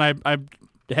comes on, I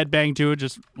headbang to it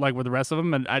just like with the rest of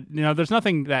them. And there's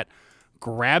nothing that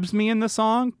grabs me in the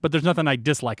song, but there's nothing I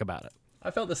dislike about it.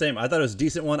 I felt the same. I thought it was a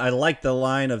decent one. I liked the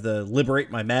line of the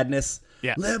 "Liberate my madness."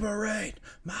 Yeah. Liberate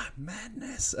my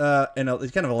madness. And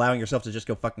it's kind of allowing yourself to just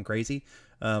go fucking crazy.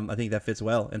 I think that fits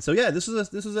well. And so yeah, this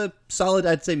is a solid,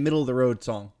 I'd say, middle of the road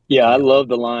song. Yeah, I love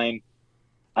the line,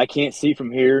 "I can't see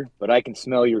from here, but I can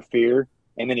smell your fear."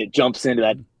 And then it jumps into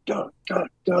that, da, da,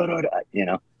 da, da, da, you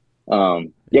know.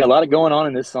 Yeah, a lot of going on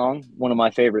in this song. One of my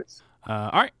favorites.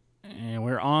 All right. And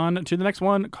we're on to the next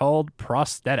one called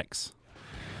Prosthetics.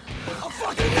 I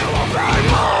fucking knew I'd be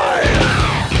mine.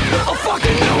 I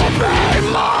fucking knew I'd be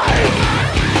mine.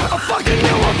 I fucking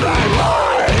knew I'd be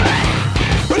mine.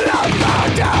 But I'm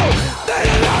back down. They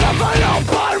did not have an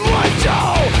open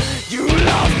window. You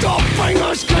left the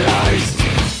fingers glazed.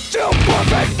 Too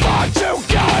perfect for too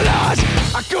careless.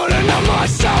 I couldn't help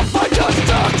myself. I just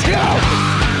took you.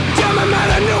 Damn it, man,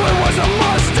 I knew it was a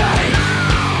mistake.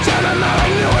 Damn it, man, I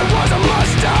knew it was a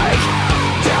mistake.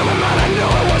 Damn it, man, I knew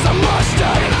it was a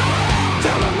mistake.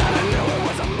 Damn it, man, I knew it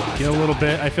was a mistake. Get a little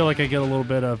bit. I feel like I get a little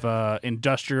bit of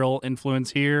industrial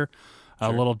influence here,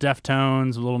 a little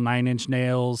Deftones, a little Nine Inch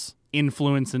Nails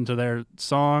influence into their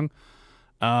song.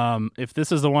 If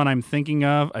this is the one I'm thinking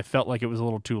of, I felt like it was a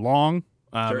little too long.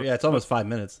 Sure, yeah, it's almost 5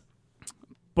 minutes.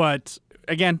 But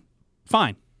again,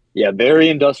 fine. Yeah, very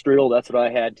industrial. That's what I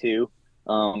had too.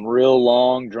 Real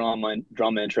long drama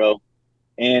intro,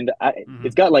 and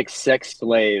it's got like sex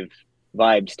slave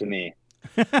vibes to me.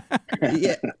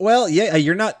 Yeah, well, yeah,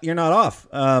 you're not off.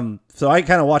 So I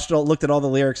kind of looked at all the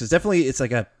lyrics. It's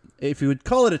like if you would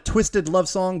call it a twisted love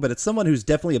song, but it's someone who's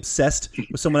definitely obsessed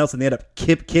with someone else, and they end up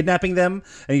kidnapping them.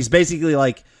 And he's basically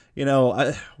like, there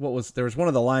was one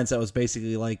of the lines that was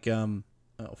basically like, oh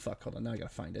fuck, hold on, now I gotta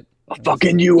find it.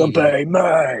 Fucking you obey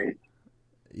me.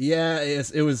 Yeah,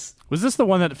 it was. Was this the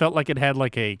one that felt like it had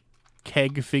like a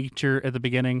keg feature at the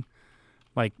beginning,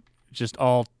 like just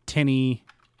all tinny?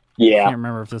 I Yeah. can't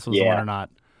remember if this was the one or not.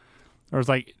 Or it's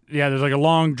like, there's like a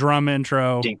long drum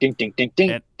intro. Ding, ding, ding, ding,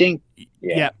 ding, ding.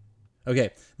 Yeah.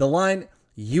 Okay, the line,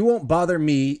 "You won't bother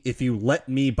me if you let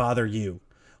me bother you."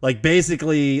 Like,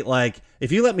 basically, like,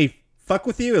 if you let me fuck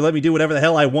with you and let me do whatever the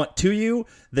hell I want to you,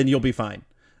 then you'll be fine.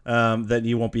 Then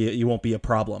you won't be a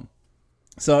problem.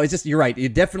 So it's just, you're right.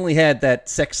 It definitely had that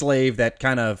sex slave, that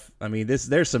kind of, I mean,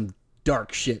 there's some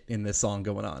dark shit in this song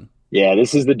going on. Yeah,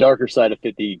 this is the darker side of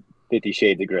 50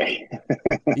 Shades of Grey.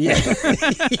 Yeah.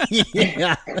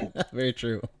 Yeah. Very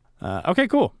true. Okay,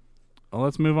 cool. Well,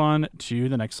 let's move on to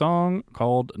the next song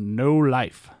called No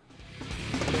Life.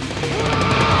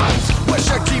 Where's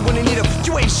your key when you need him?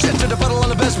 You ain't shit to the puddle on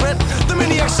the best red. The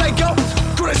maniac psycho.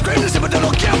 Could I scream this but don't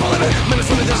can't believe it. Minutes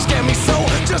when it just scam me so.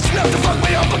 Just enough to fuck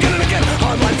me up again and again.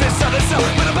 On my fist out itself.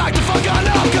 Better back the fuck on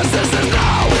up. Cause this is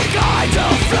no kind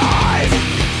of life.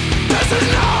 This is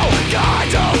no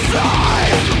kind of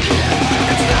life.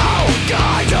 It's no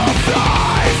kind of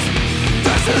life.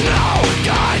 This is no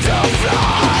kind of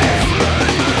life.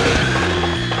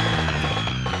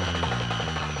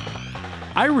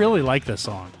 I really like this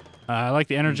song. I like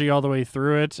the energy all the way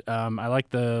through it. I like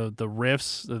the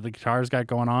riffs that the guitars got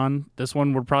going on. This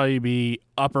one would probably be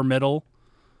upper middle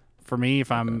for me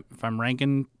if I'm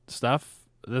ranking stuff.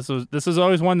 This is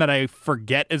always one that I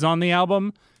forget is on the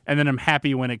album, and then I'm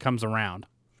happy when it comes around.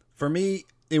 For me,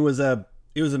 it was a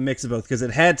mix of both, because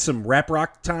it had some rap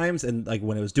rock times, and like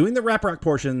when it was doing the rap rock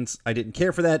portions, I didn't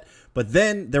care for that. But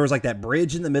then there was like that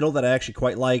bridge in the middle that I actually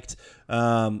quite liked,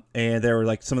 and there were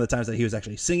like some of the times that he was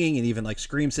actually singing and even like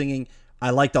scream singing.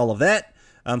 I liked all of that.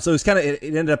 So it's it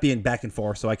ended up being back and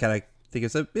forth. So I kind of think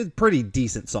it's a pretty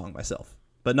decent song myself,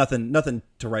 but nothing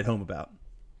to write home about.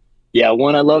 Yeah,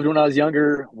 one I loved when I was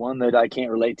younger, one that I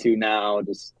can't relate to now.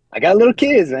 Just, I got little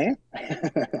kids, man.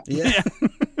 Yeah.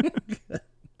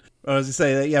 I was to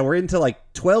say that, yeah, we're into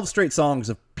like 12 straight songs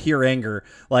of pure anger.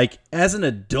 Like, as an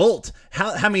adult,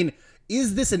 I mean,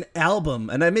 is this an album?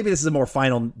 And maybe this is a more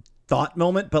final thought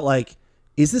moment, but like,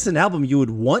 is this an album you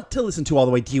would want to listen to all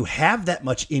the way? Do you have that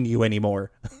much in you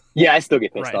anymore? Yeah, I still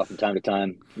get pissed off from time to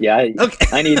time. Yeah,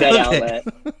 I need that outlet,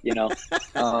 you know.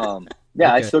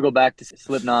 Yeah, I still go back to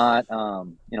Slipknot,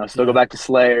 still go back to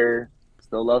Slayer,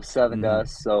 still love Seven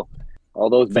Dust. So all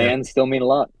those bands still mean a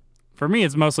lot. For me,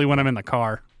 it's mostly when I'm in the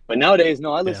car. But nowadays,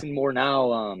 no, I listen more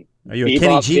now. Are you a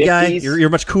Kenny G 50s guy? You're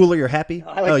much cooler. You're happy.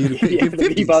 I like the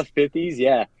bebop 50s,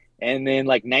 yeah, and then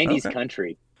like 90s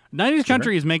country. 90s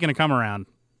country is making a come around.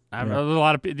 A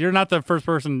lot of you're not the first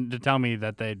person to tell me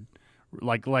that they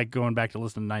like going back to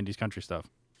listen to 90s country stuff.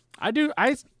 I do.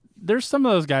 There's some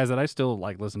of those guys that I still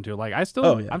like listen to. Like I'm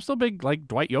still a big like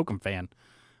Dwight Yoakam fan.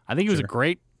 I think he was a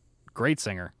great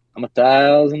singer. I'm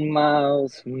 1,000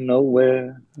 miles from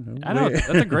nowhere. I know, that's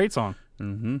a great song. All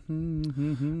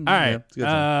right,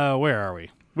 where are we?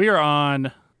 We are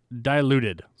on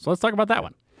Diluted. So let's talk about that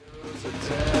one.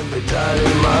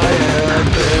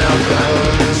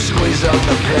 Squeeze out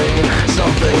the pain.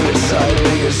 Something inside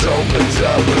me is opened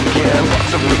up again.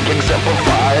 Lots of weak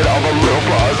exemplified. All the little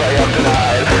flaws I have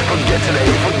denied. Forget today,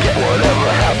 forget whatever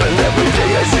happened. Every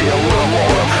day I see a little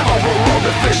more. Overall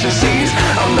deficiencies.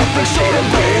 I'm nothing short of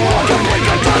being one complete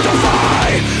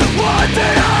catastrophe. What the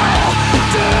hell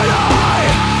did I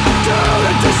do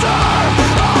to deserve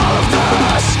all of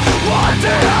this? What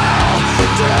the hell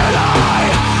did I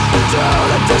do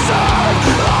to deserve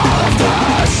all of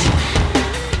this?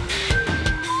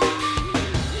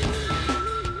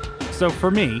 So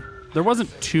for me, there wasn't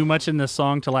too much in this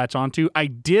song to latch onto. I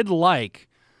did like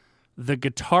the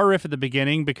guitar riff at the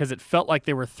beginning because it felt like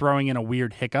they were throwing in a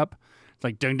weird hiccup. It's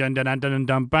like dun dun dun dun dun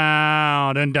dun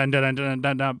bow, dun dun dun dun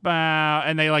dun dun bow,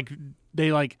 and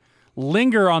they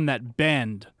linger on that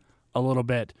bend a little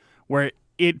bit where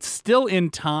it's still in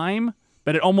time,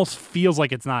 but it almost feels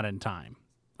like it's not in time.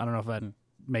 I don't know if that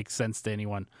makes sense to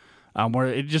anyone. Where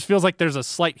it just feels like there's a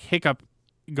slight hiccup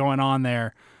going on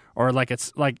there, or like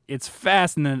it's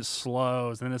fast and then it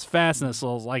slows, and then it's fast and it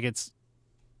slows, like it's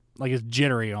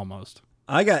jittery almost.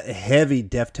 I got heavy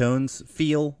Deftones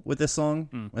feel with this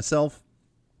song myself,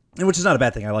 and which is not a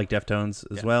bad thing. I like Deftones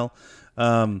as well.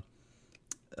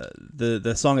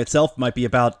 The song itself might be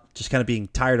about just kind of being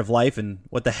tired of life and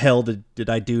what the hell did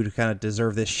I do to kind of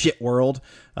deserve this shit world?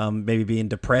 Maybe being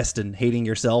depressed and hating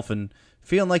yourself and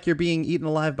feeling like you're being eaten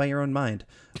alive by your own mind.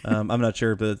 I'm not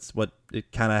sure, but it's what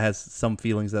it kind of has some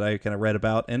feelings that I kind of read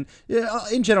about. And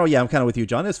in general, I'm kind of with you,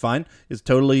 John. It's fine. It's a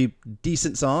totally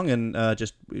decent song, and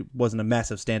just it wasn't a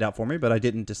massive standout for me, but I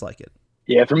didn't dislike it.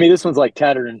 Yeah, for me, this one's like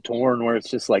Tattered and Torn, where it's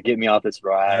just like, get me off this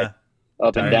ride.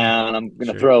 Up and down. I'm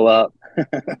going to throw up.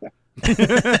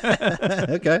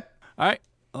 Okay. All right.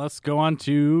 let's go on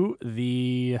to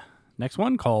the next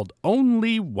one called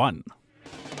Only One.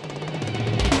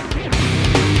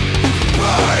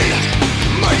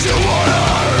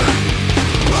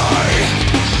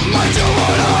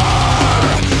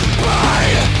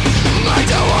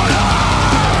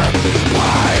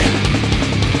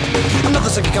 I'm not the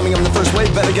second coming, I'm the first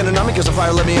wave. Better get an army cause the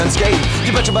fire let me unscathed.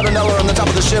 You bet your butter Neller on the top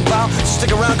of the ship pile. So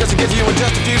stick around cause it gets you in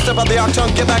just a few. Step out the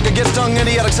octung, get back or get stung.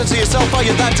 Idiotic sense of yourself, are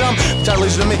you that dumb? Title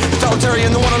leads to me,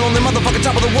 totalitarian, the one and only motherfucking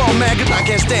top of the world, man. I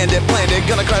can't stand it, planned it,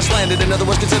 gonna crash landed. In other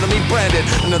words, consider me branded.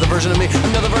 Another version of me,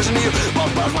 another version of you.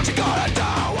 Both birds, what you gotta do?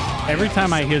 Every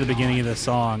time I hear the beginning of this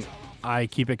song, I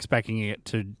keep expecting it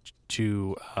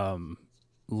to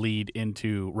lead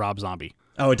into Rob Zombie.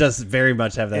 Oh, it does very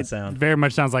much have that sound. Very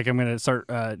much sounds like I'm going to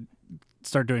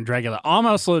start doing Dracula.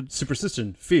 Almost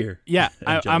Superstition, fear. Yeah, and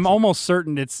I'm jealousy. almost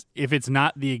certain if it's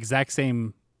not the exact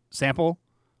same sample,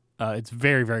 it's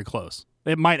very, very close.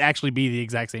 It might actually be the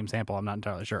exact same sample. I'm not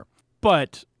entirely sure,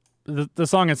 but the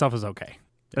song itself is okay.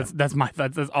 That's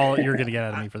all you're gonna get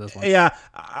out of me for this one. Yeah,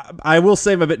 I will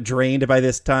say I'm a bit drained by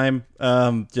this time.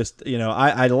 Just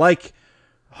I like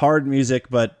hard music,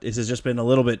 but this has just been a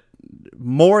little bit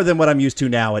more than what I'm used to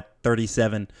now at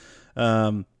 37.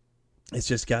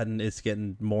 It's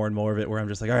getting more and more of it where I'm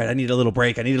just like, all right, I need a little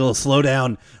break. I need a little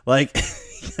slowdown. Like,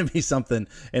 give me something.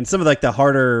 And some of like the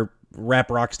harder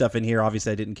rap rock stuff in here,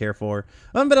 obviously I didn't care for.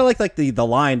 But I like the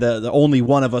line, the only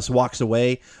one of us walks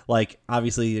away. Like,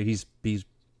 obviously he's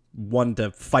one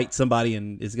to fight somebody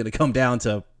and is going to come down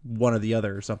to one or the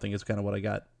other or something is kind of what I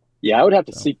got. Yeah, I would have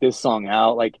to seek this song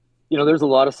out. Like, there's a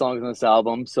lot of songs on this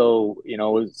album. So, it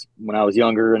was when I was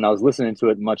younger and I was listening to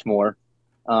it much more.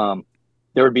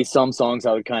 There would be some songs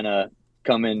I would kind of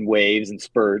come in waves and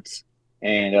spurts.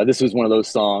 And this was one of those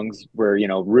songs where,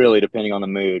 really depending on the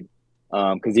mood.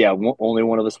 Because, only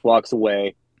one of us walks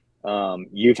away.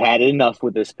 You've had enough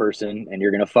with this person and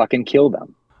you're going to fucking kill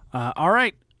them. All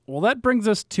right. Well, that brings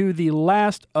us to the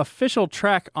last official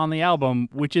track on the album,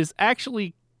 which is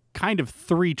actually kind of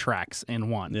 3 tracks in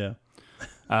one. Yeah.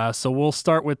 So we'll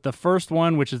start with the first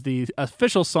one, which is the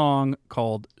official song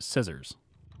called Scissors.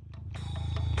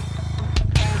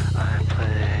 I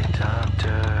played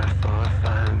doctor for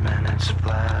 5 minutes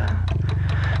flat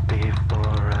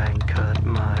before I cut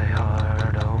my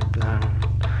heart open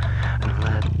and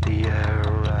let the air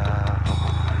out.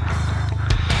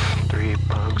 3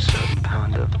 bugs, a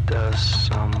pound of dust,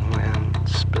 some wind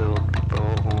spilled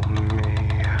before me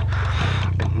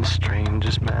in the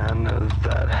strangest manner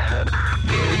that had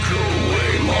took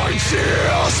away my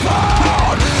tears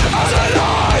found as it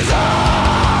lies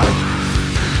out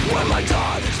when my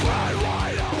time is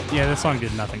right open. Yeah, this song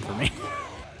did nothing for me.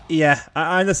 Yeah,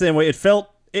 I'm the same way. It felt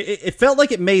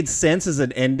like it made sense as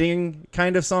an ending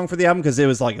kind of song for the album because it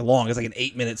was like long. It's like an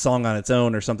 8-minute song on its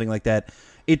own or something like that.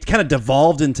 It kind of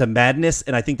devolved into madness,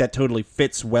 and I think that totally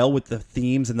fits well with the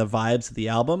themes and the vibes of the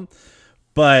album.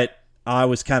 But I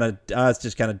was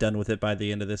just kind of done with it by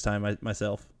the end of this time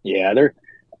myself. Yeah,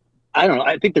 I don't know.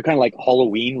 I think they're kind of like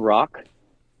Halloween rock.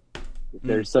 If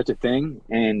there's such a thing.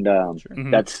 And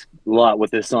that's a lot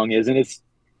what this song is. And it's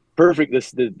perfect.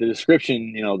 The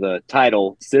description, the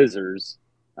title, Scissors,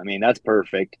 I mean, that's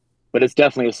perfect. But it's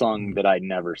definitely a song that I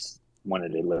never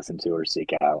wanted to listen to or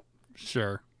seek out.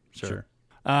 Sure.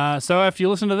 So if you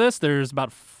listen to this, there's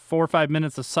about 4 or 5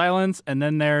 minutes of silence, and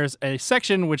then there's a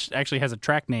section which actually has a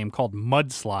track name called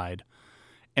Mudslide.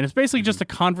 And it's basically just a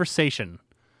conversation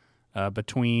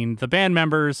between the band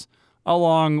members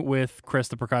along with Chris,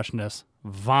 the percussionist,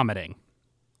 vomiting.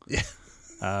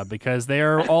 Yeah. Because they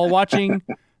are all watching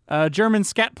German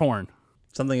scat porn.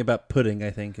 Something about pudding,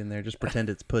 I think, in there. Just pretend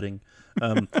it's pudding.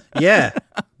 Yeah,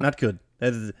 not good.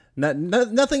 That is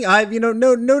nothing.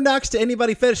 No knocks to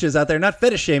anybody fetishes out there. Not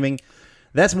fetish shaming.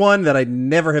 That's one that I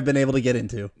never have been able to get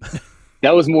into.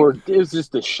 That was more. It was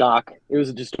just a shock. It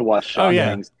was just to watch shock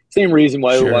things. Same reason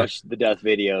why we watch the death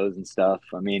videos and stuff.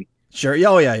 I mean, sure.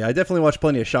 Yeah, yeah. I definitely watch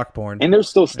plenty of shock porn. And there's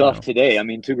still stuff today. I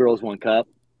mean, 2 Girls, 1 Cup.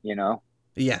 Yeah.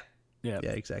 Yeah,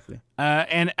 exactly.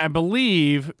 And I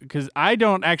believe, because I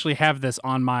don't actually have this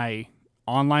on my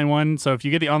online one, so if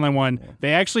you get the online one,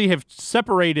 they actually have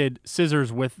separated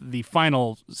Scissors with the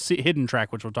final hidden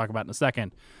track, which we'll talk about in a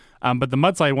second. But the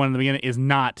Mudslide one in the beginning is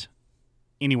not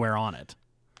anywhere on it.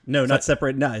 No, not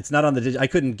separate. No, it's not on the I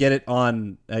couldn't get it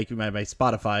on my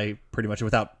Spotify pretty much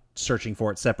without searching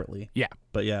for it separately. Yeah.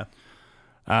 But yeah.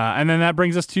 And then that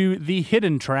brings us to the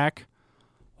hidden track,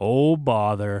 Oh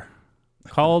Bother,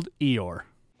 called Eeyore.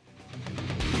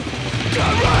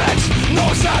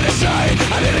 No side to say,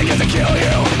 I didn't get to kill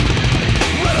you.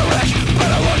 Rhetoric,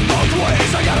 better look both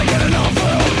ways. I gotta get enough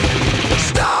food.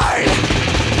 Stein,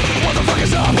 what the fuck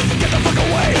is up?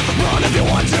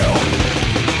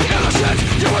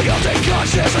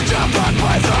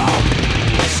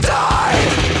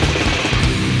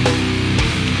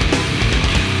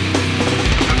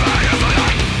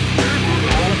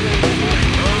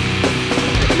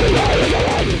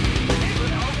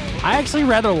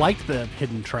 rather liked the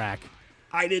hidden track.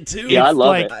 I did too. Yeah, I love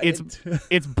like, it.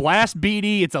 It's blast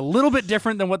beaty. It's a little bit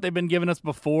different than what they've been giving us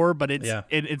before, but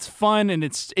it's fun, and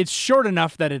it's short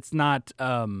enough that it's not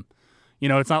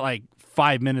it's not like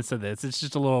 5 minutes of this. It's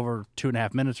just a little over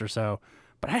 2.5 minutes or so.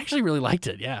 But I actually really liked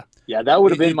it. Yeah. Yeah, that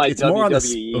would have been my it's more on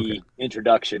WWE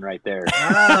introduction right there.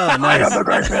 Oh, nice. I got the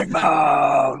great big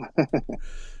bone.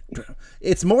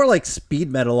 It's more like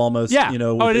speed metal almost, Yeah.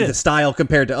 With the style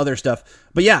compared to other stuff.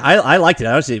 But yeah, I liked it.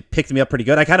 Honestly, it picked me up pretty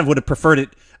good. I kind of would have preferred it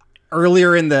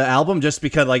earlier in the album just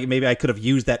because like maybe I could have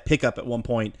used that pickup at one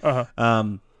point.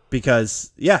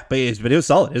 Because, but it was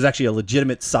solid. It was actually a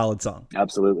legitimate solid song.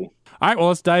 Absolutely. All right, well,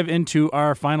 let's dive into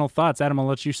our final thoughts. Adam, I'll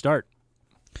let you start.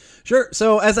 Sure.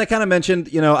 So as I kind of mentioned,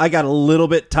 I got a little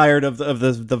bit tired of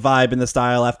the vibe and the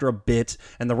style after a bit,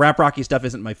 and the rap rocky stuff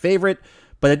isn't my favorite,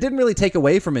 but it didn't really take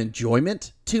away from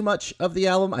enjoyment too much of the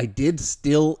album. I did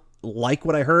still like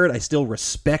what I heard. I still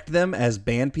respect them as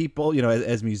band people,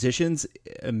 as musicians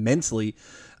immensely.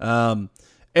 And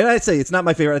I'd say it's not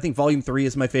my favorite. I think Volume 3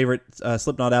 is my favorite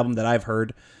Slipknot album that I've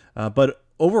heard. But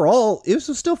overall, it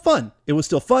was still fun. It was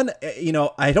still fun.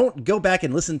 I don't go back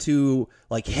and listen to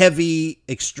like heavy,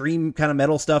 extreme kind of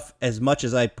metal stuff as much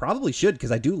as I probably should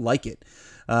because I do like it.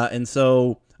 And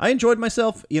so I enjoyed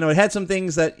myself. It had some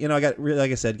things that, I got,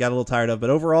 like I said, got a little tired of. But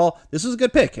overall, this was a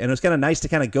good pick. And it was kind of nice to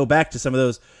kind of go back to some of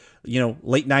those,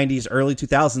 late 90s, early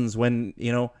 2000s when,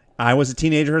 I was a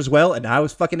teenager as well. And I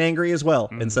was fucking angry as well.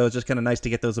 And so it's just kind of nice to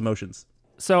get those emotions.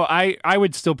 So I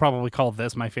would still probably call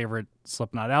this my favorite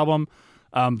Slipknot album.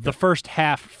 The first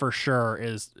half for sure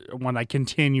is one I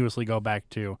continuously go back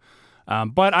to.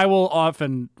 But I will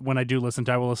often, when I do listen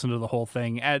to, I will listen to the whole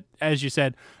thing. As you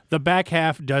said, the back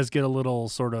half does get a little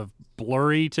sort of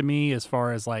blurry to me as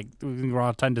far as like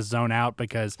we're tend to zone out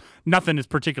because nothing is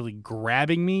particularly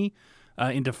grabbing me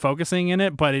into focusing in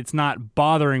it, but it's not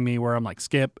bothering me where I'm like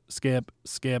skip. It's good.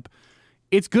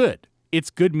 It's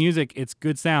good music. It's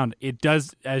good sound. It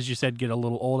does, as you said, get a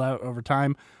little old out over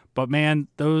time. But man,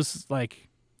 those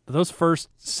first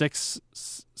 6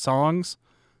 songs,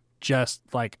 just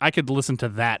like I could listen to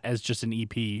that as just an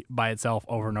EP by itself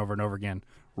over and over and over again.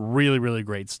 Really, really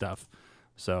great stuff.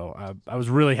 So I was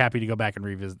really happy to go back and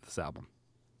revisit this album.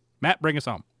 Matt, bring us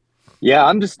home. Yeah,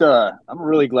 I'm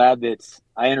really glad that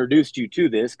I introduced you to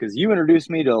this because you introduced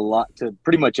me to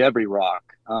pretty much every rock.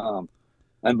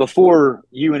 And before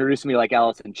you introduced me like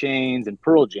Alice in Chains and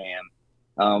Pearl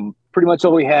Jam, pretty much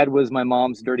all we had was my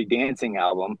mom's Dirty Dancing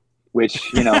album, which,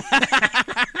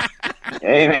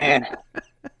 hey man,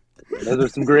 those are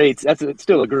some greats. It's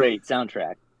still a great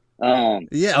soundtrack.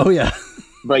 Yeah. Oh yeah.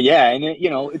 But yeah, and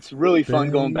it's really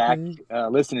fun going back,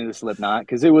 listening to Slipknot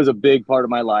because it was a big part of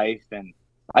my life. And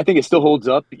I think it still holds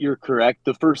up. You're correct.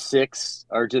 The first 6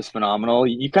 are just phenomenal.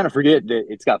 You kind of forget that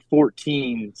it's got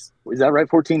 14, is that right?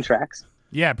 14 tracks?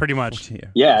 Yeah, pretty much.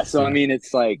 Yeah. So, I mean,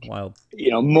 it's like, wild.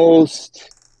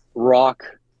 Most rock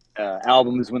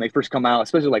albums when they first come out,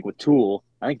 especially like with Tool,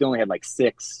 I think they only had like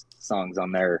 6 songs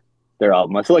on their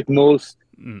album. I feel like most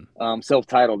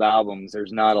self-titled albums,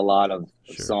 there's not a lot of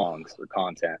songs or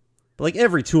content. But like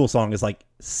every Tool song is like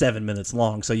 7 minutes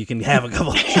long, so you can have a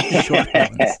couple of short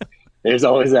ones. There's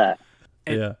always that.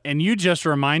 And you just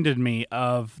reminded me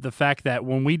of the fact that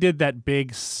when we did that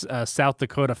big South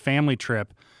Dakota family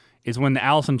trip is when the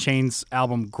Alice in Chains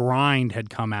album Grind had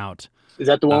come out. Is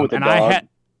that the one with the dog?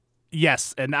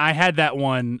 Yes, and I had that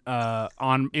one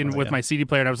with my CD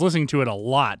player, and I was listening to it a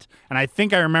lot. And I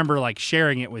think I remember like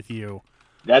sharing it with you.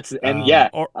 I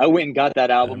went and got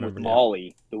that album with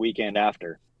Molly the weekend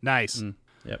after. Nice.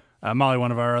 Yep. Molly,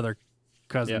 one of our other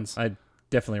cousins. Yeah, I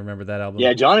definitely remember that album.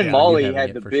 Yeah, John and Molly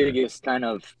had the biggest kind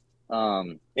of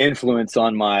influence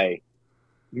on my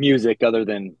music other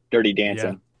than Dirty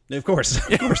Dancing. Yeah. Of course.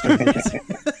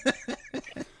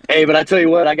 Hey, but I tell you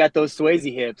what, I got those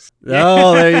Swayze hips.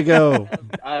 Oh, there you go.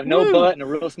 I have no butt and a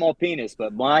real small penis,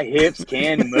 but my hips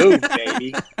can move,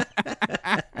 baby.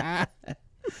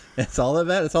 That's all that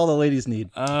matters. That's all the ladies need.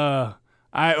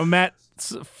 Matt,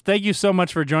 thank you so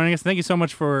much for joining us. Thank you so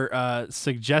much for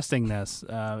suggesting this.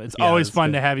 It's always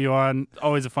fun to have you on.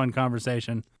 Always a fun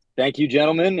conversation. Thank you,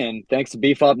 gentlemen, and thanks to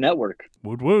Beef Up Network.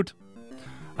 Woot woot.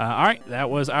 All right, that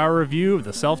was our review of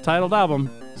the self-titled album,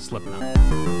 Slipknot.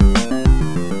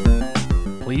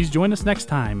 Please join us next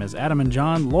time as Adam and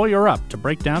John lawyer up to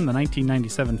break down the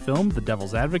 1997 film The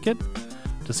Devil's Advocate,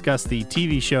 discuss the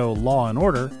TV show Law and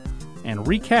Order, and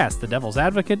recast The Devil's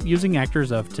Advocate using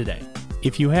actors of today.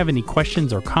 If you have any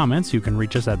questions or comments, you can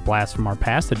reach us at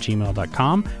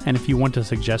blastfromourpast@gmail.com. And if you want to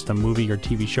suggest a movie or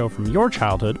TV show from your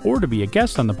childhood or to be a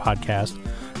guest on the podcast,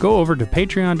 go over to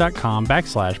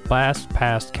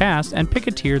patreon.com/blastpastcast and pick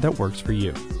a tier that works for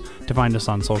you. To find us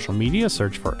on social media,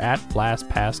 search for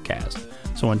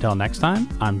 @BlastPastCast. So until next time,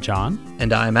 I'm John.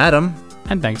 And I'm Adam.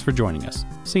 And thanks for joining us.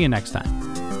 See you next time.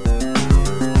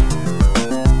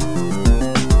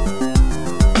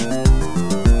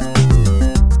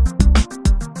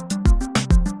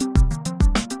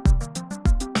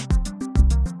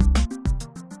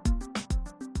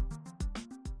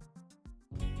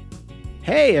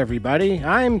 Hey everybody,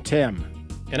 I'm Tim.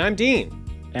 And I'm Dean.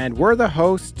 And we're the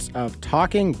hosts of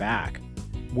Talking Back.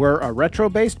 We're a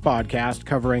retro-based podcast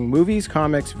covering movies,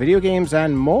 comics, video games,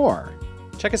 and more.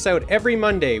 Check us out every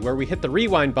Monday where we hit the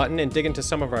rewind button and dig into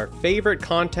some of our favorite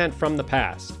content from the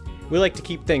past. We like to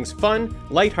keep things fun,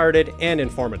 lighthearted, and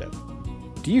informative.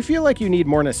 Do you feel like you need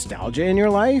more nostalgia in your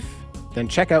life? Then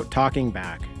check out Talking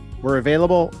Back. We're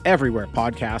available everywhere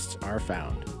podcasts are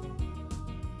found.